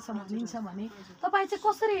तिर्नुपर्छ भनिन्छ भने तपाईँ चाहिँ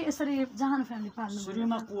कसरी यसरी जहान फ्यामिली पाल्नु?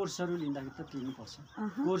 सुरुमा कोर्सहरू लिँदाखेरि त तिर्नुपर्छ।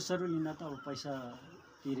 कोर्सहरू लिँदा त अब पैसा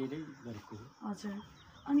तिरेरै गरेको हो। हजुर।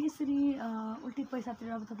 अनि यसरी उल्टी पैसा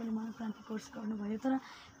तिरेर अब तपाईँले मनोक्रान्ति कोर्स गर्नुभयो, तर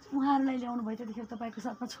उहाँहरूलाई ल्याउनु भयो, त्यतिखेर तपाईँको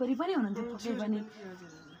साथमा छोरी पनि हुनुहुन्थ्यो पक्कै पनि।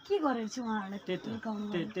 के गरेर चाहिँ उहाँहरूलाई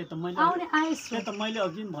त्यही त मैले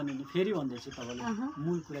अघि पनि भने नि, फेरि भन्दैछु तपाईँलाई,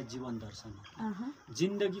 मूल कुरा जीवन दर्शन हो।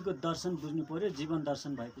 जिन्दगीको दर्शन बुझ्नु पर्यो। जीवन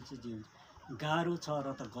दर्शन भएपछि जीवन गाह्रो छ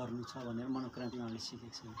र त गर्नु छ भनेर मनोक्रान्तिमा हामीले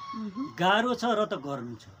सिकेको छौँ। गाह्रो छ र त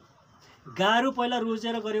गर्नु छ। गाह्रो पहिला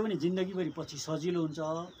रोजेर गऱ्यो भने जिन्दगीभरि पछि सजिलो हुन्छ।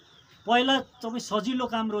 पहिला तपाईँ सजिलो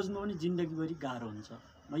काम रोज्नु भने जिन्दगीभरि गाह्रो हुन्छ।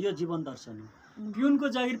 यो जीवन दर्शन हो। पिउनको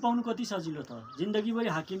जागिर पाउनु कति सजिलो त, जिन्दगीभरि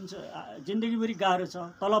हाकिम छ, जिन्दगीभरि गाह्रो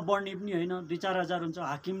छ। तलब बढ्ने पनि होइन, 2-4 हजार हुन्छ,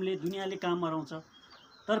 हाकिमले दुनियाँले काम मराउँछ।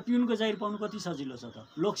 तर पिउनको जागिर पाउनु कति सजिलो छ त,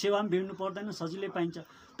 लोकसेवा पनि भिड्नु पर्दैन, सजिलै पाइन्छ।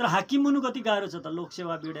 तर हाकिम हुनु कति गाह्रो छ त,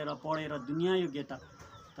 लोकसेवा भिडेर पढेर दुनियाँ योग्यता।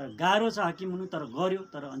 तर गाह्रो छ हाकिम हुनु, तर गर्यो,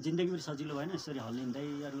 तर जिन्दगीभरि सजिलो भएन। यसरी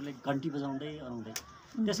हल्लिँदै अरूले घन्टी बजाउँदै अराउँदै।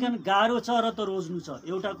 त्यस कारण गाह्रो छ र त रोज्नु छ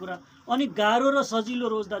एउटा कुरा। अनि गाह्रो र सजिलो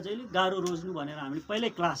रोज्दा चाहिँ गाह्रो रोज्नु भनेर हामीले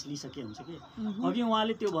पहिल्यै क्लास लिइसके हुन्छ कि। अघि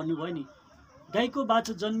उहाँले त्यो भन्नुभयो नि, गाईको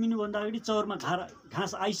बाछा जन्मिनुभन्दा अगाडि चौरमा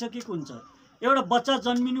घाँस आइसकेको हुन्छ। एउटा बच्चा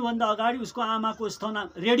जन्मिनुभन्दा अगाडि उसको आमाको स्तन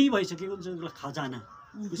रेडी भइसकेको हुन्छ, उसको खजाना,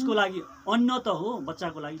 उसको लागि अन्न त हो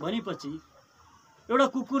बच्चाको लागि। भनेपछि एउटा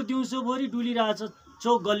कुकुर दिउँसोभरि डुलिरहेछ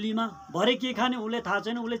चौक गल्लीमा, भरे के खाने उसले थाहा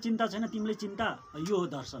छैन, उसले चिन्ता छैन, तिमीले चिन्ता। यो हो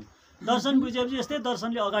दर्शन। दर्शन बुझेपछि यस्तै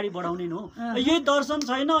दर्शनले अगाडि बढाउने हो। यही दर्शन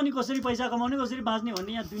छैन अनि कसरी पैसा कमाउने, कसरी बाँच्ने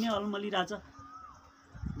भन्ने यहाँ दुनियाँ अल्मलिरहेछ।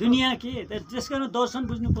 दुनियाँ के, त्यस कारण दर्शन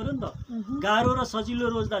बुझ्नु पऱ्यो नि त। गाह्रो र सजिलो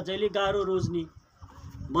रोज्दा जहिले गाह्रो रोज्ने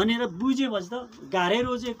भनेर बुझेपछि त गाह्रै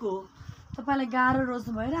रोजेको हो। तपाईँलाई गाह्रो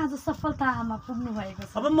रोज्नु भयो र आज सफलतामा पुग्नु भएको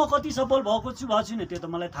छ। अब म कति सफल भएको छैन त्यो त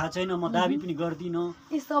मलाई थाहा छैन, म दाबी पनि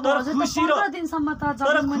गर्दिनँ। तर खुसी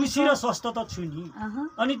र स्वस्थ त छु नि।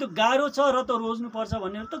 अनि त्यो गाह्रो छ र त रोज्नुपर्छ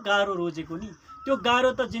भनेर त गाह्रो रोजेको नि। त्यो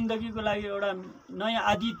गाह्रो त जिन्दगीको लागि एउटा नयाँ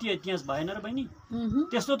आदित्य इतिहास भएन र बहिनी।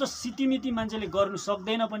 त्यस्तो त सितिमिति मान्छेले गर्नु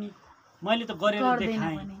सक्दैन पनि। मैले त गरेर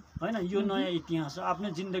देखाएँ होइन। यो नयाँ इतिहास हो, आफ्नो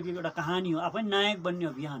जिन्दगीको एउटा कहानी हो, आफै नायक बन्ने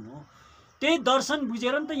अभियान हो। त्यही दर्शन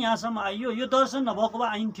बुझेर नि त यहाँसम्म आइयो। यो दर्शन नभएको भए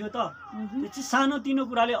आइन्थ्यो त। त्यो चाहिँ सानोतिनो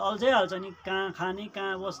कुराले अल्झाइहाल्छ नि। कहाँ खाने,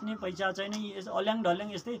 कहाँ बस्ने, पैसा छैन, अल्याङ ढल्याङ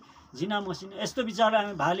यस्तै झिना मसिनो यस्तो विचारलाई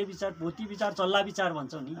हामी भाले विचार, भोती विचार, चल्ला विचार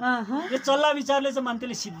भन्छौँ नि। यो चल्ला विचारले चाहिँ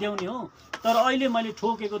मान्छेले सिद्ध्याउने हो। तर अहिले मैले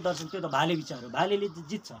ठोकेको दर्शन त्यो त भाले विचार हो। भालेले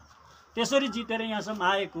जित्छ, त्यसरी जितेर यहाँसम्म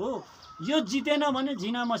आएको हो। यो जितेन भने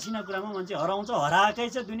झिना मसिना कुरामा मान्छे हराउँछ, हराएकै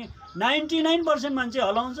छ दुनियाँ। 99% मान्छे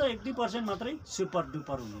हराउँछ, 1-2% मात्रै सुपर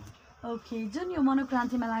डुपर हुने। ओके, जुन यो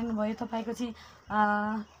मनोक्रान्तिमा लाग्नुभयो तपाईँको चाहिँ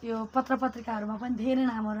यो पत्र पत्रिकाहरूमा पनि धेरै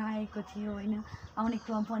नामहरू आएको थियो होइन, आउने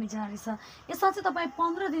क्रम पनि जारी छ। यसमा चाहिँ तपाईँ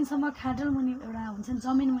 15 दिनसम्म खाडल मुनि एउटा हुन्छ नि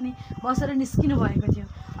जमिन मुनि बसेर निस्किनु भएको थियो।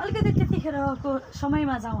 अलिकति त्यतिखेरको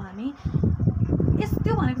समयमा जाउँ हामी।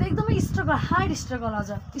 त्यो भनेको त एकदमै स्ट्रगल, हार्ड स्ट्रगल, अझ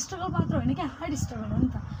स्ट्रगल मात्र होइन क्या, हार्ड स्ट्रगल हो नि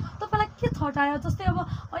त। तपाईँलाई के थट आयो? जस्तै अब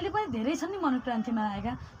अहिले पनि धेरै छन् नि मनोक्रान्तिमा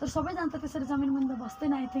आएका, तर सबैजना त त्यसरी जमिन मुनि त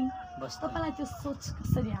बस्दैन। आई थिङ्क तपाईँलाई त्यो सोच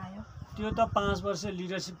कसरी आयो? त्यो त 5 वर्ष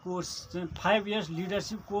leadership course, 5 years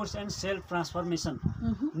leadership course and self transformation,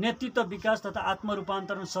 नेतृत्व विकास तथा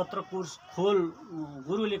आत्मरूपान्तरण सत्र कोर्स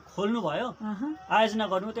गुरुले खोल्नुभयो, आयोजना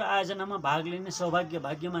गर्नु। त्यो आयोजनामा भाग लिने सौभाग्य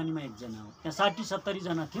भाग्यमानीमा एकजना हो। त्यहाँ 60-70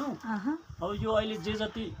 जना थियौँ। अब यो अहिले जे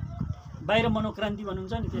जति बाहिर मनोक्रान्ति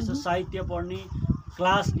भन्नुहुन्छ नि, त्यस्तो साहित्य पढ्ने,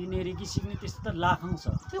 क्लास लिने, रेकी सिक्ने, त्यस्तो त लाखौँ छ।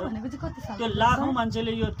 त्यो लाखौँ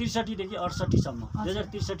मान्छेले यो 63 देखि 68 सम्म,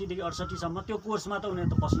 2063 देखि 68 सम्म त्यो कोर्समा त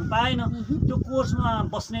उनीहरू त बस्नु पाएन। त्यो कोर्समा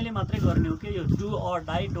बस्नेले मात्रै गर्ने हो कि यो do or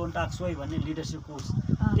die don't ask why भन्ने लिडरसिप कोर्स।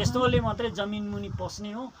 त्यस्तोले मात्रै जमिन मुनि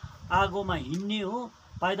पस्ने हो, आगोमा हिँड्ने हो,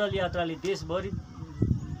 पैदल यात्राले देशभरि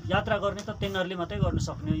यात्रा गर्ने त तिनीहरूले मात्रै गर्न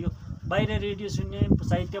सक्ने हो। यो बाहिर रेडियो सुन्ने,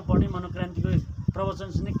 साहित्य पढ्ने, मनोक्रान्तिको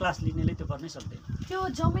प्रवचन सुन्ने, क्लास लिनेले त्यो गर्नै सक्दैन। त्यो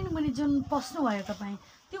जमिन मुनि जुन पस्नुभयो तपाईँ,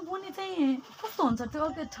 त्यो मुनि चाहिँ कस्तो हुन्छ?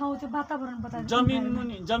 त्यो ठाउँ, त्यो वातावरण बताएर।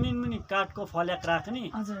 जमिन मुनि काठको फल्याक राख्ने,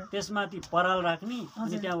 त्यसमाथि पराल राख्ने,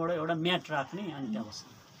 अनि त्यहाँबाट एउटा म्याट राख्ने, अनि त्यहाँ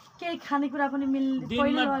बस्ने। केही खानेकुरा पनि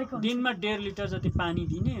दिनमा 1.5 लिटर जति पानी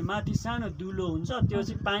दिने। माथि सानो दुलो हुन्छ, त्यो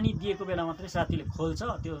चाहिँ पानी दिएको बेला मात्रै साथीले खोल्छ।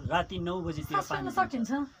 त्यो राति 9 बजीतिर पानी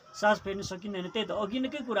सकिन्छ। सास फेर्न सकिँदैन। त्यही त अघि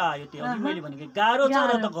नैकै कुरा आयो। त्यो अघि मैले भनेको गाह्रो छ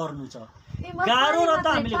र त गर्नु छ। गाह्रो र त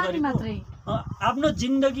हामीले गरेको आफ्नो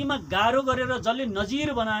जिन्दगीमा गाह्रो गरेर जसले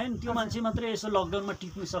नजिर बनायो नि त्यो मान्छे मात्रै यसो लकडाउनमा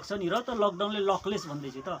टिक्नु सक्छ नि। र त लकडाउनले लकलेस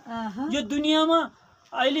भन्दैछ त। यो दुनियाँमा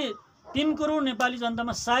अहिले 3 करोड नेपाली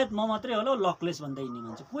जनतामा सायद म मात्रै होला लकलेस भन्दै हिँड्ने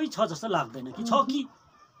मान्छे। कोही छ जस्तो लाग्दैन कि छ कि?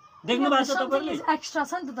 देख्नु भएको छ तपाईँले? एक्स्ट्रा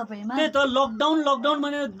छ नि त तपाईँमा। त्यही त लकडाउन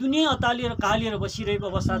भनेर दुनियाँ अतालिएर कालिएर बसिरहेको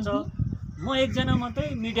अवस्था छ। म एकजना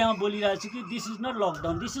मात्रै मिडियामा बोलिरहेको छु कि this is not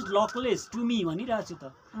lockdown, this is लकलेस to me भनिरहेको छु त।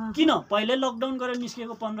 किन? पहिल्यै लकडाउन गरेर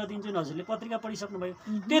निस्केको 15 दिन चाहिँ हजुरले पत्रिका पढिसक्नुभयो।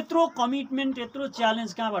 त्यत्रो कमिटमेन्ट, त्यत्रो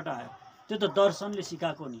च्यालेन्ज कहाँबाट आयो? त्यो त दर्शनले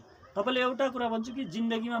सिकाएको नि। तपाईँले एउटा कुरा भन्छु कि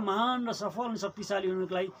जिन्दगीमा महान र सफल शक्तिशाली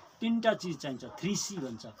हुनुको लागि 3टा चिज चाहिन्छ। 3C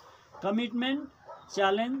भन्छ, कमिटमेन्ट,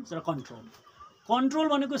 च्यालेन्ज र कन्ट्रोल। कन्ट्रोल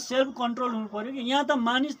भनेको सेल्फ कन्ट्रोल हुनु पर्यो कि यहाँ त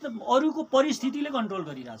मानिस त अरूको परिस्थितिले कन्ट्रोल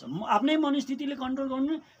गरिरहेछ। आफ्नै मनस्थितिले कन्ट्रोल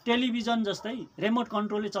गर्नु। टेलिभिजन जस्तै रिमोट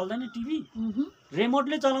कन्ट्रोलले चल्दैन टिभी।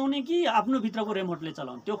 रिमोटले चलाउने कि आफ्नो भित्रको रिमोटले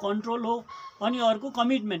चलाउने, त्यो कन्ट्रोल हो। अनि अर्को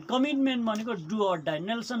कमिटमेन्ट। कमिटमेन्ट भनेको डु अर डाई।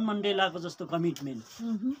 नेल्सन मण्डेलाको जस्तो कमिटमेन्ट।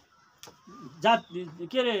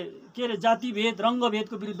 के अरे जातिभेद,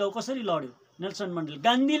 रङ्गभेदको विरुद्ध कसरी लड्यो नेल्सन मण्डेला?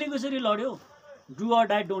 गान्धीले कसरी लड्यो? Do or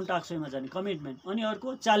die don't ask वाइमा जाने कमिटमेन्ट। अनि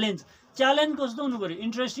अर्को च्यालेन्ज। च्यालेन्ज कस्तो हुनु पऱ्यो?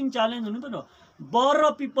 इन्ट्रेस्टिङ च्यालेन्ज हुनु त। बर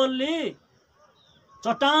र पिपलले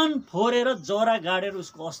चट्टान फोरेर जरा गाडेर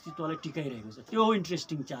उसको अस्तित्वलाई टिकाइरहेको छ, त्यो हो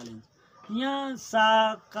इन्ट्रेस्टिङ च्यालेन्ज। यहाँ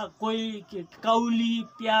साग, कोही काउली,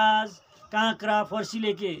 प्याज, काँक्रा,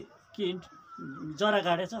 फर्सीले के जरा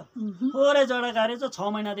गाडेछ? थोरै जरा गाडेछ,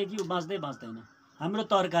 6 महिनादेखि ऊ बाँच्दैन। हाम्रो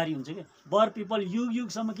तरकारी हुन्छ कि बर पिपल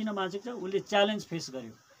युगसम्म किन बाँचेको छ? उसले च्यालेन्ज फेस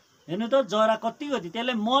गर्यो। हेर्नु त जरा कति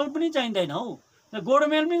त्यसलाई मल पनि चाहिँदैन हौ,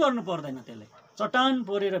 गोडमेल पनि गर्नु पर्दैन। त्यसलाई चट्टान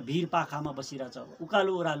पोरेर भिर पाखामा बसिरहेछ,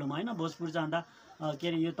 उकालो ओह्रालोमा होइन। भोजपुर जाँदा के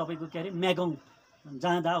अरे यो तपाईँको के अरे म्यागौँ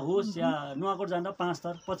जाँदा होस् या नुवाकोट जाँदा 5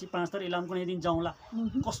 थर, पछि 5 थर इलाम कुनै दिन जाउँला,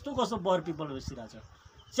 कस्तो बर पिपल बसिरहेछ।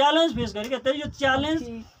 च्यालेन्ज फेस गरेँ क्या। त्यही यो च्यालेन्ज,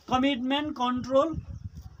 कमिटमेन्ट, कन्ट्रोल,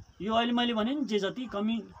 यो अहिले मैले भने नि जे जति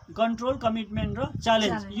कन्ट्रोल, कमिटमेन्ट र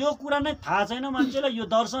च्यालेन्ज, यो कुरा नै थाहा छैन मान्छेलाई। यो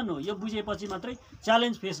दर्शन हो। यो बुझेपछि मात्रै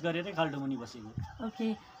च्यालेन्ज फेस गरेरै खाल्डो मुनि बसेको। ओके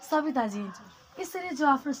सविताजी, यसरी जो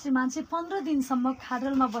आफ्नो श्रीमान चाहिँ 15 दिनसम्म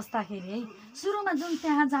खाडलमा बस्दाखेरि है, सुरुमा जुन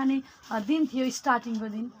त्यहाँ जाने दिन थियो, स्टार्टिङको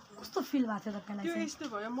दिन, कस्तो फिल भएको थियो तपाईँलाई? त्यो यस्तो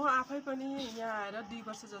भयो, म आफै पनि यहाँ आएर 2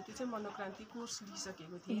 वर्ष जति चाहिँ मनोक्रान्ति कोर्स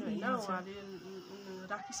लिइसकेको थिएँ होइन। उहाँले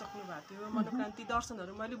राखिसक्नु भएको थियो मनोक्रान्ति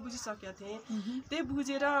दर्शनहरू, मैले बुझिसकेको थिएँ। त्यही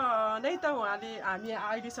बुझेर नै त उहाँले हामी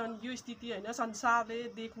अहिलेसम्म यो स्थिति होइन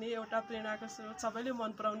संसारले देख्ने एउटा प्रेरणाको स्रोत, सबैले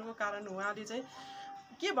मन पराउनुको कारण उहाँले चाहिँ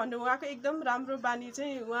के भन्नु, उहाँको एकदम राम्रो बानी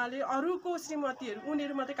चाहिँ उहाँले अरूको श्रीमतीहरू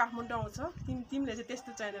उनीहरू मात्रै काठमाडौँ आउँछ, तिमीले चाहिँ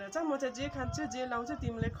त्यस्तो चाहिँदो रहेछ, म चाहिँ जे खान्छु जे लाउँछु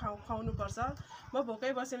तिमीले खुवाउनुपर्छ, म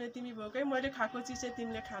भोकै बस्यो भने तिमी भोकै, मैले खाएको चिज चाहिँ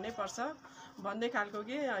तिमीले खानै पर्छ भन्ने खालको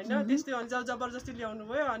कि होइन। त्यस्तै अनि जबरजस्ती ल्याउनु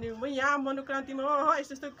भयो। अनि म यहाँ मनोक्रान्तिमा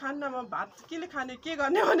यस्तो यस्तो खान्न, म भात केले खाने, के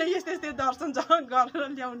गर्ने भने यस्तो दर्शन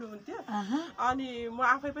गरेर ल्याउनु हुन्थ्यो। अनि म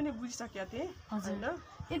आफै पनि बुझिसकेको थिएँ होइन।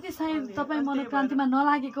 यति सायद तपाईँ मनोक्रान्तिमा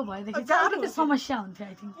नलागेको भएदेखि चाहिँ अलिकति समस्या हुन्थ्यो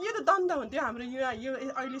आई थिङ्क। यो त दण्ड हुन्थ्यो हाम्रो यो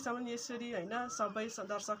अहिलेसम्म यसरी होइन सबै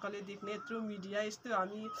दर्शकले देख्ने थ्रु मिडिया यस्तो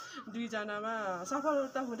हामी दुईजनामा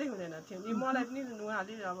सफलता हुँदै हुँदैन थियो नि। मलाई पनि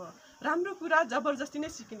उहाँले अब राम्रो कुरा जबरजस्ती नै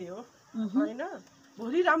सिक्ने हो होइन,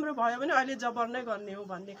 भोलि राम्रो भयो भने अहिले जबर नै गर्ने हो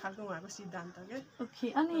भन्ने खालको उहाँको सिद्धान्त के। ओके,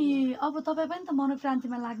 अनि अब तपाईँ पनि त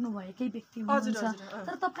मनोक्रान्तिमा लाग्नुभएकै व्यक्ति हुनुहुन्छ,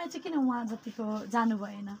 तर तपाईँ चाहिँ किन उहाँ जतिको जानु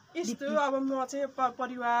भएन? यस्तो अब म चाहिँ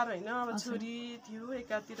परिवार होइन, अब छोरी थियो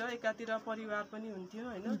एकातिर परिवार पनि हुन्थ्यो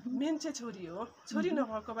होइन। मेन चाहिँ छोरी हो, छोरी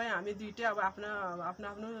नभएको भए हामी दुइटै अब आफ्नो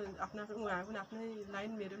उहाँको पनि आफ्नै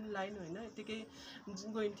लाइन मेरो पनि लाइन होइन, यतिकै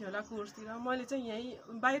गइन्थ्यो होला कोर्सतिर। मैले चाहिँ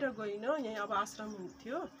यहीँ बाहिर गइनँ, यहीँ अब आश्रम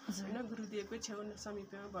हुन्थ्यो होइन, गुरुदेवकै छेउ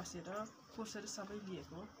समीपमा बसेर कोर्सहरू सबै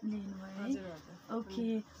लिएको। ओके,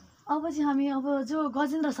 अब चाहिँ हामी अब जो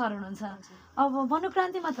गजेन्द्र सर हुनुहुन्छ, अब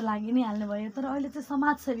मनोक्रान्तिमा त लागि नै हाल्नु भयो, तर अहिले चाहिँ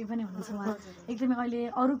समाजसेवी पनि हुनुहुन्छ उहाँ। एकदमै अहिले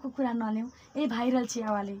अरूको कुरा नलिउँ, भाइरल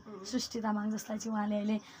चियावाली सृष्टि तामाङ जसलाई चाहिँ उहाँले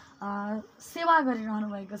अहिले सेवा गरिरहनु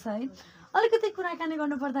भएको छ है। अलिकति कुराकानी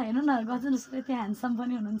गर्नुपर्दा हेर्नु न, गजेन्द्र सर यति ह्यान्डसम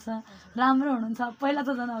पनि हुनुहुन्छ, राम्रो हुनुहुन्छ। पहिला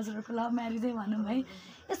त झन् हजुरहरूको लभ म्यारिजै भनौँ है।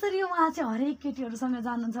 यसरी उहाँ चाहिँ हरेक केटीहरूसँग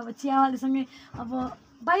जानुहुन्छ, अब चियावालीसँगै अब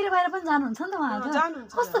बाहिर पनि जानुहुन्छ नि त उहाँ त,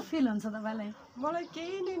 कस्तो फिल हुन्छ तपाईँलाई? मलाई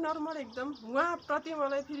केही नै नर्मल एकदम। उहाँप्रति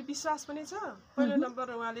मलाई फेरि विश्वास पनि छ। पहिलो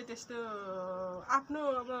नम्बर उहाँले त्यस्तो आफ्नो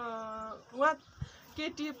अब उहाँ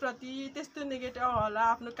केटीप्रति त्यस्तो नेगेटिभ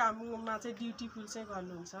होला, आफ्नो काममा चाहिँ ड्युटीफुल चाहिँ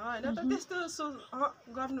गर्नुहुन्छ होइन, तर त्यस्तो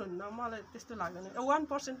गर्नुहुन्न, मलाई त्यस्तो लाग्दैन।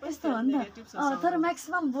 1% पनि यस्तो हो नि त, तर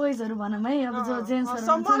म्याक्सिमम बोइजहरू भनौँ है, अब जो जेन्ट्सहरू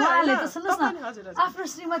उहाँले त सुन्नुहोस् न, आफ्नो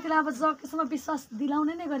श्रीमतीलाई अब जकेसम्म विश्वास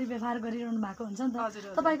दिलाउने नै गरी व्यवहार गरिरहनु भएको हुन्छ नि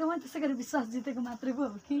त। तपाईँको पनि त्यसै गरी विश्वास जितेको मात्रै पो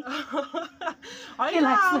हो कि होइन?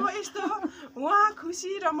 अब यस्तो उहाँ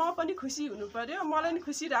खुसी र म पनि खुसी हुनु पर्यो, मलाई नि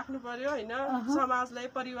खुसी राख्नु पर्यो होइन। समाजलाई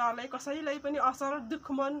परिवारलाई कसैलाई पनि असर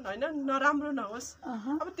दुःखमन होइन नराम्रो नहोस्।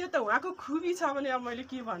 अब त्यो त उहाँको खुबी छ भने अब मैले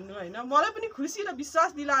के भन्नु होइन। मलाई पनि खुसी र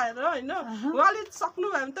विश्वास दिलाएर होइन उहाँले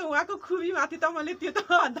सक्नुभयो भने त उहाँको खुबी माथि त मैले त्यो त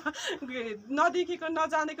नदेखेको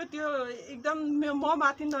नजानेको त्यो एकदम म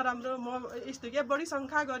माथि नराम्रो म यस्तो क्या बढी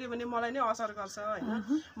शङ्का गऱ्यो भने मलाई नै असर गर्छ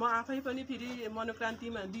होइन। म आफै पनि फेरि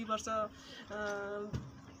मनोक्रान्तिमा 2 वर्ष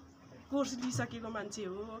कोर्स लिइसकेको मान्छे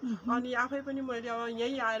हो, अनि आफै पनि मैले अब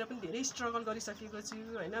यहीँ आएर पनि धेरै स्ट्रगल गरिसकेको छु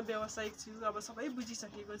होइन, व्यावसायिक छु, अब सबै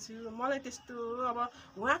बुझिसकेको छु। मलाई त्यस्तो अब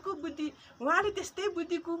उहाँको बुद्धि, उहाँले त्यस्तै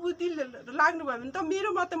बुद्धि कुबुद्धि लाग्नुभयो भने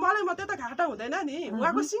त मलाई मात्रै त घाटा हुँदैन नि।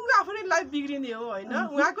 उहाँको सिङ्गो आफ्नै लाइफ बिग्रिने हो होइन,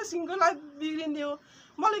 उहाँको सिङ्गो लाइफ बिग्रिने हो,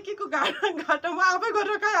 मलाई के को घाटा म आफै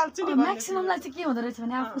गरेर खाइहाल्छु नि। म्याक्सिममलाई चाहिँ के हुँदो रहेछ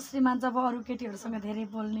भने आफ्नो श्रीमान जब अरू केटीहरूसँग धेरै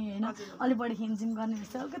बोल्ने होइन, अलि बढी हिमझिम गर्ने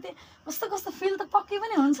रहेछ, अलिकति कस्तो फिल त पक्कै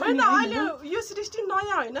पनि हुन्छ होइन। अहिले यो सृष्टि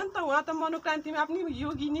नयाँ होइन नि त, उहाँ त मनोक्रान्तिमा पनि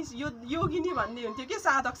योगिनी भन्ने हुन्थ्यो कि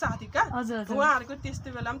साधक साधिका, उहाँहरूको त्यस्तो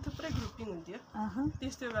बेला पनि थुप्रै ग्रुपिङ हुन्थ्यो,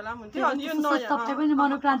 त्यस्तो बेला पनि हुन्थ्यो। अनि यो नयाँ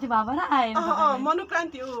मनोक्रान्ति भएर आएन,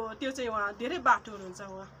 मनोक्रान्ति हो त्यो चाहिँ उहाँ धेरै बाटोहरू हुन्छ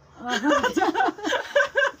उहाँ।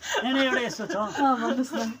 एउटा यस्तो छ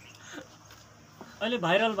अहिले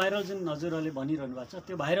भाइरल जुन हजुरहरूले भनिरहनु भएको छ,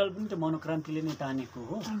 त्यो भाइरल पनि त्यो मनोक्रान्तिले नै तानेको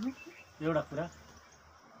हो एउटा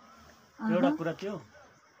कुरा त्यो।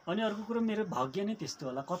 अनि अर्को कुरो मेरो भाग्य नै त्यस्तो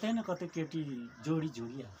होला, कतै न कतै केटी जोडी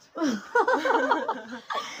जोडिहाल्छ।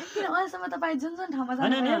 किन अहिलेसम्म तपाईँ जुन ठाउँमा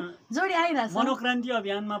जानुभयो जोडी आइरहेछ? मनोक्रान्ति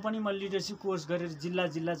अभियानमा पनि म लिडरसिप कोर्स गरेर जिल्ला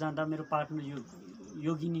जाँदा मेरो पार्टनर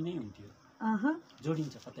योगिनी नै हुन्थ्यो,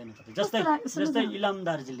 जोडिन्छ कतै न कतै। जस्तै इलाम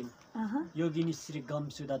दार्जिलिङ योगिनी श्री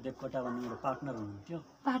गमसुदा देवकोटा भन्ने मेरो पार्टनर हुनुहुन्थ्यो,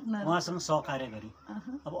 उहाँसँग सहकार्य गरेँ।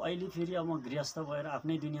 अब अहिले फेरि अब म गृहस्थ भएर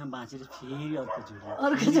आफ्नै दुनियाँमा बाँचेर फेरि अर्को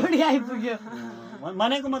जोडी आइपुग्यो।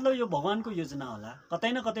 भनेको मतलब यो भगवानको योजना होला,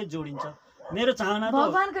 कतै न कतै जोडिन्छ। मेरो चाहना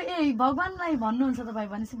भगवानलाई भन्नुहुन्छ तपाईँ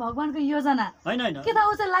भनेपछि भगवानको योजना होइन के त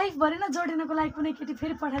ऊ चाहिँ लाइफ भरि न जोडिनको लागि कुनै केटी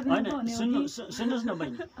फेरि पठाइदिनु। सुन्नुहोस् न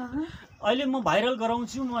बहिनी, अहिले म भाइरल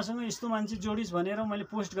गराउँछु मसँग यस्तो मान्छे जोडिस् भनेर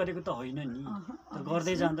मैले पोस्ट गरेको त होइन नि, तर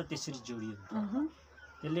गर्दै जाँदा त्यसरी जोडियो।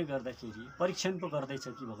 त्यसले गर्दाखेरि परीक्षण पो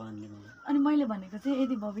गर्दैछ कि भगवान्ले मलाई। अनि मैले भनेको चाहिँ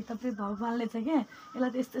यदि भवितव्य भगवान्ले चाहिँ क्या यसलाई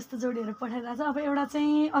त यस्तो जोडीहरू पठाइरहेको छ, अब एउटा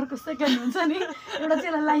चाहिँ अर्को सेकेन्ड हुन्छ नि, एउटा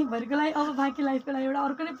चाहिँ यसलाई लाइफभरिको लागि अब बाँकी लाइफको लागि एउटा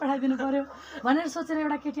अर्को नै पठाइदिनु पर्यो भनेर सोचेर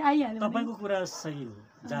एउटा केटी आइहाल्यो। तपाईँको कुरा सही हो,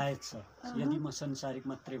 जायज छ। यदि म संसारिक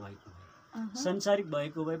मात्रै भएको भए, संसारिक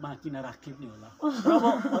भएको भए बाँकी नराख्ने पनि होला,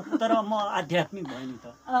 तर म आध्यात्मिक भयो नि त।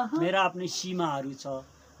 मेरा आफ्नै सीमाहरू छ,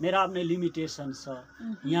 मेरा आफ्नै लिमिटेसन छ।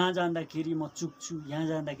 यहाँ जाँदाखेरि म चुक्छु, यहाँ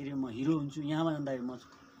जाँदाखेरि म हिरो हुन्छु, यहाँ जाँदाखेरि म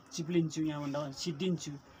चिप्लिन्छु, यहाँ भन्दा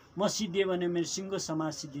सिद्धिन्छु। म सिद्धिएँ भने मेरो सिङ्गो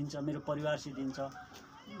समाज सिद्धिन्छ, मेरो परिवार सिद्धिन्छ,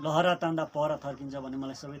 लहरा तान्दा पर थर्किन्छ भन्ने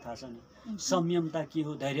मलाई सबै थाहा छ नि। संयमता के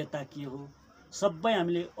हो, धैर्यता के हो, सबै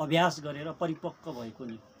हामीले अभ्यास गरेर परिपक्व भएको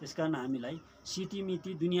नि। त्यसकारण हामीलाई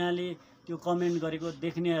सितिमिति दुनियाँले त्यो कमेन्ट गरेको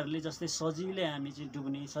देख्नेहरूले जस्तै सजिलै हामी चाहिँ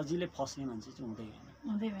डुब्ने सजिलै फस्ने मान्छे चाहिँ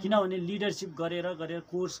हुँदैन। किनभने लिडरसिप गरेर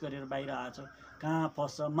कोर्स गरेर बाहिर आएछ, कहाँ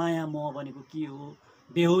फस्छ, माया मोह भनेको के हो,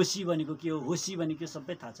 बेहोसी भनेको के हो, होसी भनेको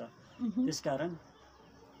सबै थाहा छ। त्यसकारण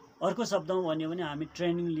अर्को शब्दमा भन्यो भने हामी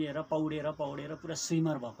ट्रेनिङ लिएर पौडेर पुरा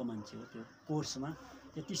स्विमर भएको मान्छे हो। त्यो कोर्समा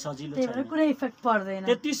त्यति सजिलो छैन, कुनै इफेक्ट पर्दैन,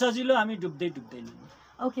 त्यति सजिलो हामी डुब्दैन।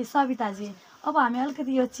 ओके सविताजी, अब हामी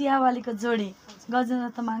अलिकति यो चियावालीको जोडी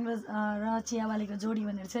गजेन्द्र तामाङ र चियावालीको जोडी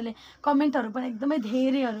भनेर चाहिँ कमेन्टहरू पनि एकदमै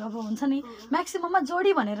धेरैहरू अब हुन्छ नि म्याक्सिमममा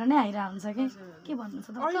जोडी भनेर नै आइरहेको हुन्छ के भन्नुहुन्छ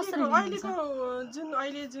त? कसरी अहिलेको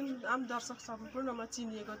अहिले जुन आम दर्शक सम्पूर्णमा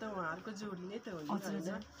चिनिएको त उहाँहरूको जोडी नै त हो नि,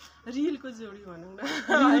 रियलको जोडी भनौँ न,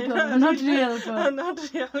 नट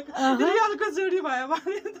रियलको जोडी भयो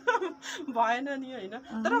भने त भएन नि होइन।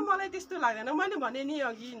 तर मलाई त्यस्तो लाग्दैन, मैले भने नि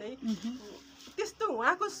अघि नै त्यस्तो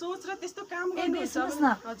उहाँको सोच र त्यस्तो काम गर्नुहुन्छ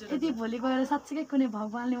न। यदि भोलि गएर साँच्चीकै कुनै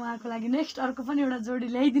भगवान्ले उहाँको लागि नेक्स्ट अर्को पनि एउटा जोडी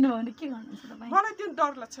ल्याइदिनु भयो भने के गर्नुहुन्छ तपाईँ? मलाई त्यो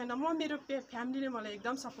डर छैन, म मेरो फ्यामिलीले मलाई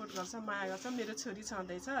एकदम सपोर्ट गर्छ, माया गर्छ। मेरो छोरी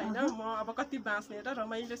छँदैछ होइन, म अब कति बाँच्ने र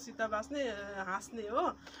रमाइलोसित बाँच्ने हाँस्ने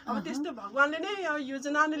हो। अब त्यस्तो भगवान्ले नै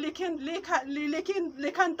योजना नै लेखान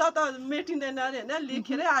त मेटिँदैन अरे होइन,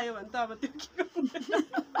 लेखेरै आयो भने त अब त्यो के गर्नु।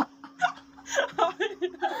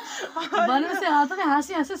 भनेपछि तपाईँ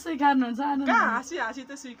हाँसी स्वीकार्नुहुन्छ? हाँसी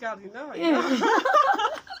त स्वीकार्दिनँ।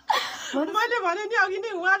 मैले भने नि अघि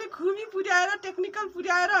नै उहाँले खुबी पुर्याएर टेक्निकल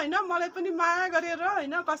पुर्याएर होइन मलाई पनि माया गरेर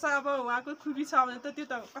होइन कसै अब उहाँको खुबी छ भने त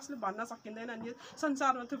त्यो त कसले भन्न सकिँदैन नि,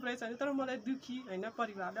 संसारमा थुप्रै छ नि। तर मलाई दुखी होइन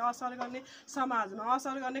परिवारले असर गर्ने, समाजमा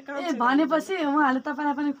असर गर्ने काम भनेपछि उहाँले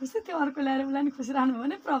तपाईँलाई पनि खुसी, त्यो अर्को ल्याएर उसलाई नि खुसी राख्नु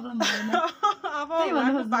भने प्रब्लम भएन। अब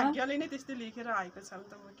उहाँको भाग्यले नै त्यस्तै लेखेर आएको छ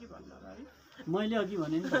नि त म के भन्नु र है। मैले अघि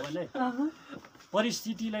भने नि तपाईँलाई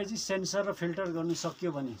परिस्थितिलाई चाहिँ सेन्सर र फिल्टर गर्नु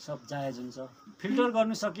सक्यो भने सब जायज हुन्छ। फिल्टर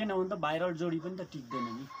गर्नु सकिएन भने त भाइरल जोडी पनि त टिक्दैन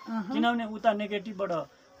नि, किनभने उता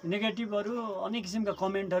नेगेटिभहरू अनेक किसिमका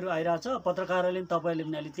कमेन्टहरू आइरहेछ। पत्रकारहरूले पनि तपाईँले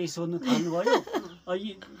पनि अहिले त्यही सोध्नु थाल्नुभयो,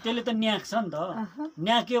 त्यसले त न्याक्छ नि त,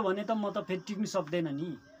 न्याक्यो भने त म त फेरि टिक्नु सक्दैन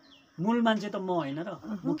नि। मूल मान्छे त म होइन र,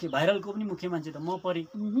 भाइरलको पनि मुख्य मान्छे त म परेँ।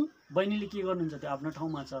 बहिनीले के गर्नुहुन्छ त्यो आफ्नो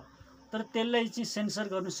ठाउँमा छ, तर त्यसलाई चाहिँ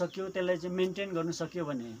सेन्सर गर्नु सक्यो, त्यसलाई चाहिँ मेन्टेन गर्नु सक्यो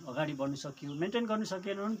भने अगाडि बढ्नु सक्यो। मेन्टेन गर्नु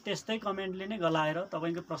सकेन भने त्यस्तै कमेन्टले नै गलाएर,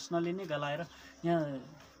 तपाईँको प्रश्नले नै गलाएर यहाँ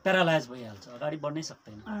प्यारालाइज भइहाल्छ, अगाडि बढ्नै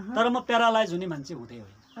सक्दैन। तर म प्यारालाइज हुने मान्छे हुँदै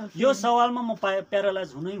होइन, यो सवालमा म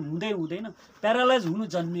प्यारालाइज हुँदैन, प्यारालाइज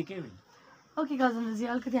हुनु जन्मेकै होइन। ओके गजेन्द्रजी,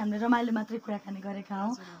 अलिकति हामीले रमाइलो मात्रै कुराकानी गरेका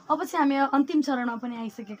हौँ। अब चाहिँ हामी अन्तिम चरणमा पनि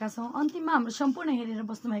आइसकेका छौँ। अन्तिममा हाम्रो सम्पूर्ण हेरेर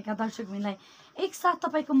बस्नुभएका दर्शकहरूलाई एकसाथ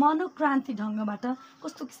तपाईँको मनोक्रान्ति ढङ्गबाट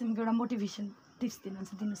कस्तो किसिमको एउटा मोटिभेसन टिप्स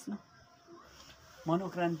दिनुहोस् न।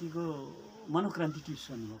 मनोक्रान्ति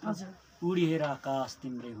टिप्स भन्नुभयो, उडिहेर आकाश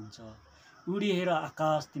तिम्रै हुन्छ, उडिहेर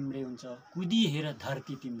आकाश तिम्रै हुन्छ, कुदिहेर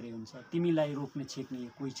धरती तिम्रै हुन्छ, तिमीलाई रोक्ने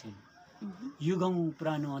छेक्ने कोही छैन, युगौँ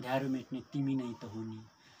पुरानो अँध्यारो मेट्ने तिमी नै त हो नि,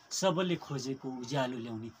 सबैले खोजेको उज्यालो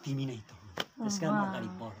ल्याउने तिमी नै त हो। त्यसकारण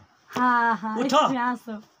अगाडि बढ,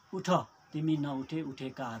 उठ, तिमी नउठे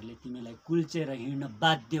उठेकाहरूले तिमीलाई कुल्चेर हिँड्न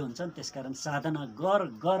बाध्य हुन्छन्। त्यसकारण साधना गर।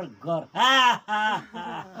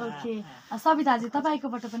 ओके सविताजी,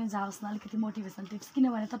 तपाईँकोबाट पनि जाओस् न अलिकति मोटिभेसन टिप्स,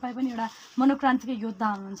 किनभने तपाईँ पनि एउटा मनोक्रान्तिकै योद्धा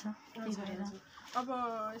हुनुहुन्छ। अब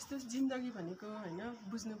यस्तो जिन्दगी भनेको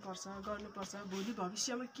होइन बुझ्नुपर्छ, गर्नुपर्छ, भोलि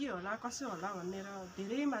भविष्यमा के होला कसो होला भनेर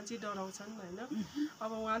धेरै मान्छे डराउँछन् होइन।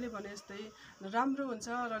 अब उहाँले भने जस्तै राम्रो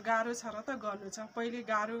हुन्छ र गाह्रो छ र त गर्नु छ, पहिले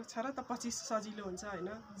गाह्रो छ र त पछि सजिलो हुन्छ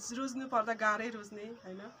होइन। रोज्नु पर्दा गाह्रै रोज्ने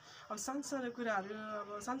होइन। अब सानसानो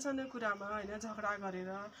कुरामा होइन झगडा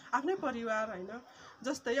गरेर आफ्नै परिवार होइन,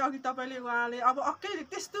 जस्तै अघि तपाईँले उहाँले अब अक्कै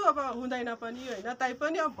त्यस्तो अब हुँदैन पनि होइन,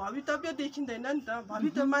 तैपनि अब भवितव्य देखिँदैन नि त।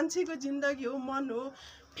 भवितव्य मान्छेको जिन्दगी हो, मन हो,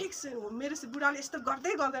 फिक्स हो। मेरो बुढाले यस्तो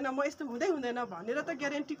गर्दैन, म यस्तो हुँदैन भनेर त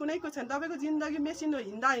ग्यारेन्टी कुनैको छैन। तपाईँको जिन्दगी मेसिन हो,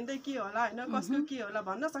 हिँड्दै के होला होइन, कसको के होला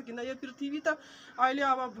भन्न सकिँदैन। यो पृथ्वी त अहिले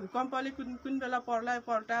अब भूकम्पले कुन बेला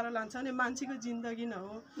पल्टाएर लान्छ भने मान्छेको जिन्दगी न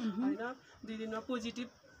हो होइन। दुई दिनमा पोजिटिभ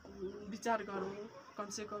विचार गरौँ,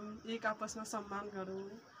 कमसेकम एक आपसमा सम्मान गरौँ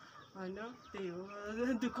होइन। त्यही हो,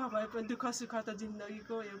 दुःख भए पनि दुःख सुख त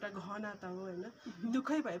जिन्दगीको एउटा गहना त हो होइन।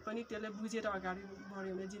 दुःखै भए पनि त्यसलाई बुझेर अगाडि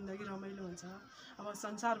बढ्यो भने जिन्दगी रमाइलो हुन्छ। अब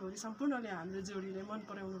संसारभरि सम्पूर्णले हाम्रो जोडीले मन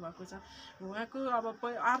पराउनु भएको छ। उहाँको अब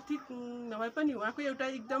आर्थिक नभए पनि उहाँको एउटा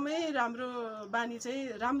एकदमै राम्रो बानी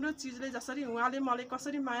चाहिँ राम्रो चिजले जसरी उहाँले मलाई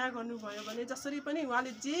कसरी माया गर्नुभयो भने जसरी पनि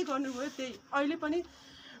उहाँले जे गर्नुभयो त्यही अहिले पनि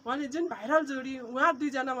उहाँले जुन भाइरल जोडी उहाँ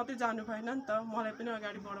दुईजना मात्रै जानु भएन नि त, मलाई पनि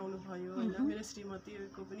अगाडि बढाउनु भयो होइन, मेरो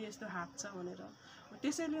श्रीमतीको पनि यस्तो हात छ भनेर।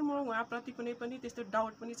 त्यसैले म उहाँप्रति कुनै पनि त्यस्तो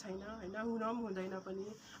डाउट पनि छैन होइन, हुन पनि हुँदैन पनि।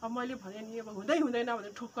 अब मैले भने नि अब हुँदै हुँदैन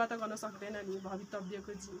भनेर ठोक्का त गर्न सक्दैन नि,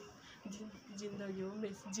 भवितव्यको जिन्दगी हो,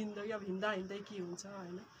 जिन्दगी अब हिँड्दा हिँड्दै के हुन्छ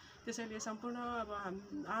होइन। त्यसैले सम्पूर्ण अब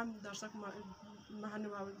आम दर्शक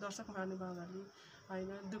महानुभावहरूले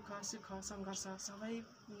होइन दुःख सुख सङ्घर्ष सबै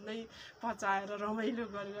नै पचाएर रमाइलो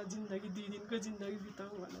गरेर जिन्दगी 2 दिनको जिन्दगी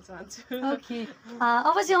बिताउँ भन्न चाहन्छु। ओके,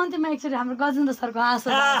 अब चाहिँ अन्त्यमा एकचोटि हाम्रो गजेन्द्र सरको आशा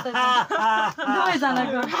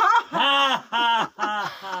दुवैजनाको।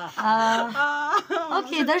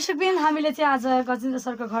 ओके दर्शकबिन, हामीले चाहिँ आज गजेन्द्र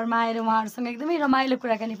सरको घरमा आएर उहाँहरूसँग एकदमै रमाइलो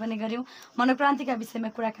कुराकानी पनि गऱ्यौँ, मनोक्रान्तिका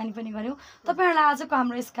विषयमा कुराकानी पनि गऱ्यौँ। तपाईँहरूलाई आजको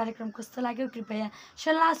हाम्रो यस कार्यक्रम कस्तो लाग्यो कृपया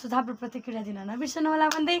सल्लाह सुझाव र प्रतिक्रिया दिन नबिर्सनु होला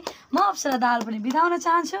भन्दै म अप्सरा दाहाल पनि बिदा हुन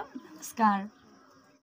चाहन्छु। नमस्कार।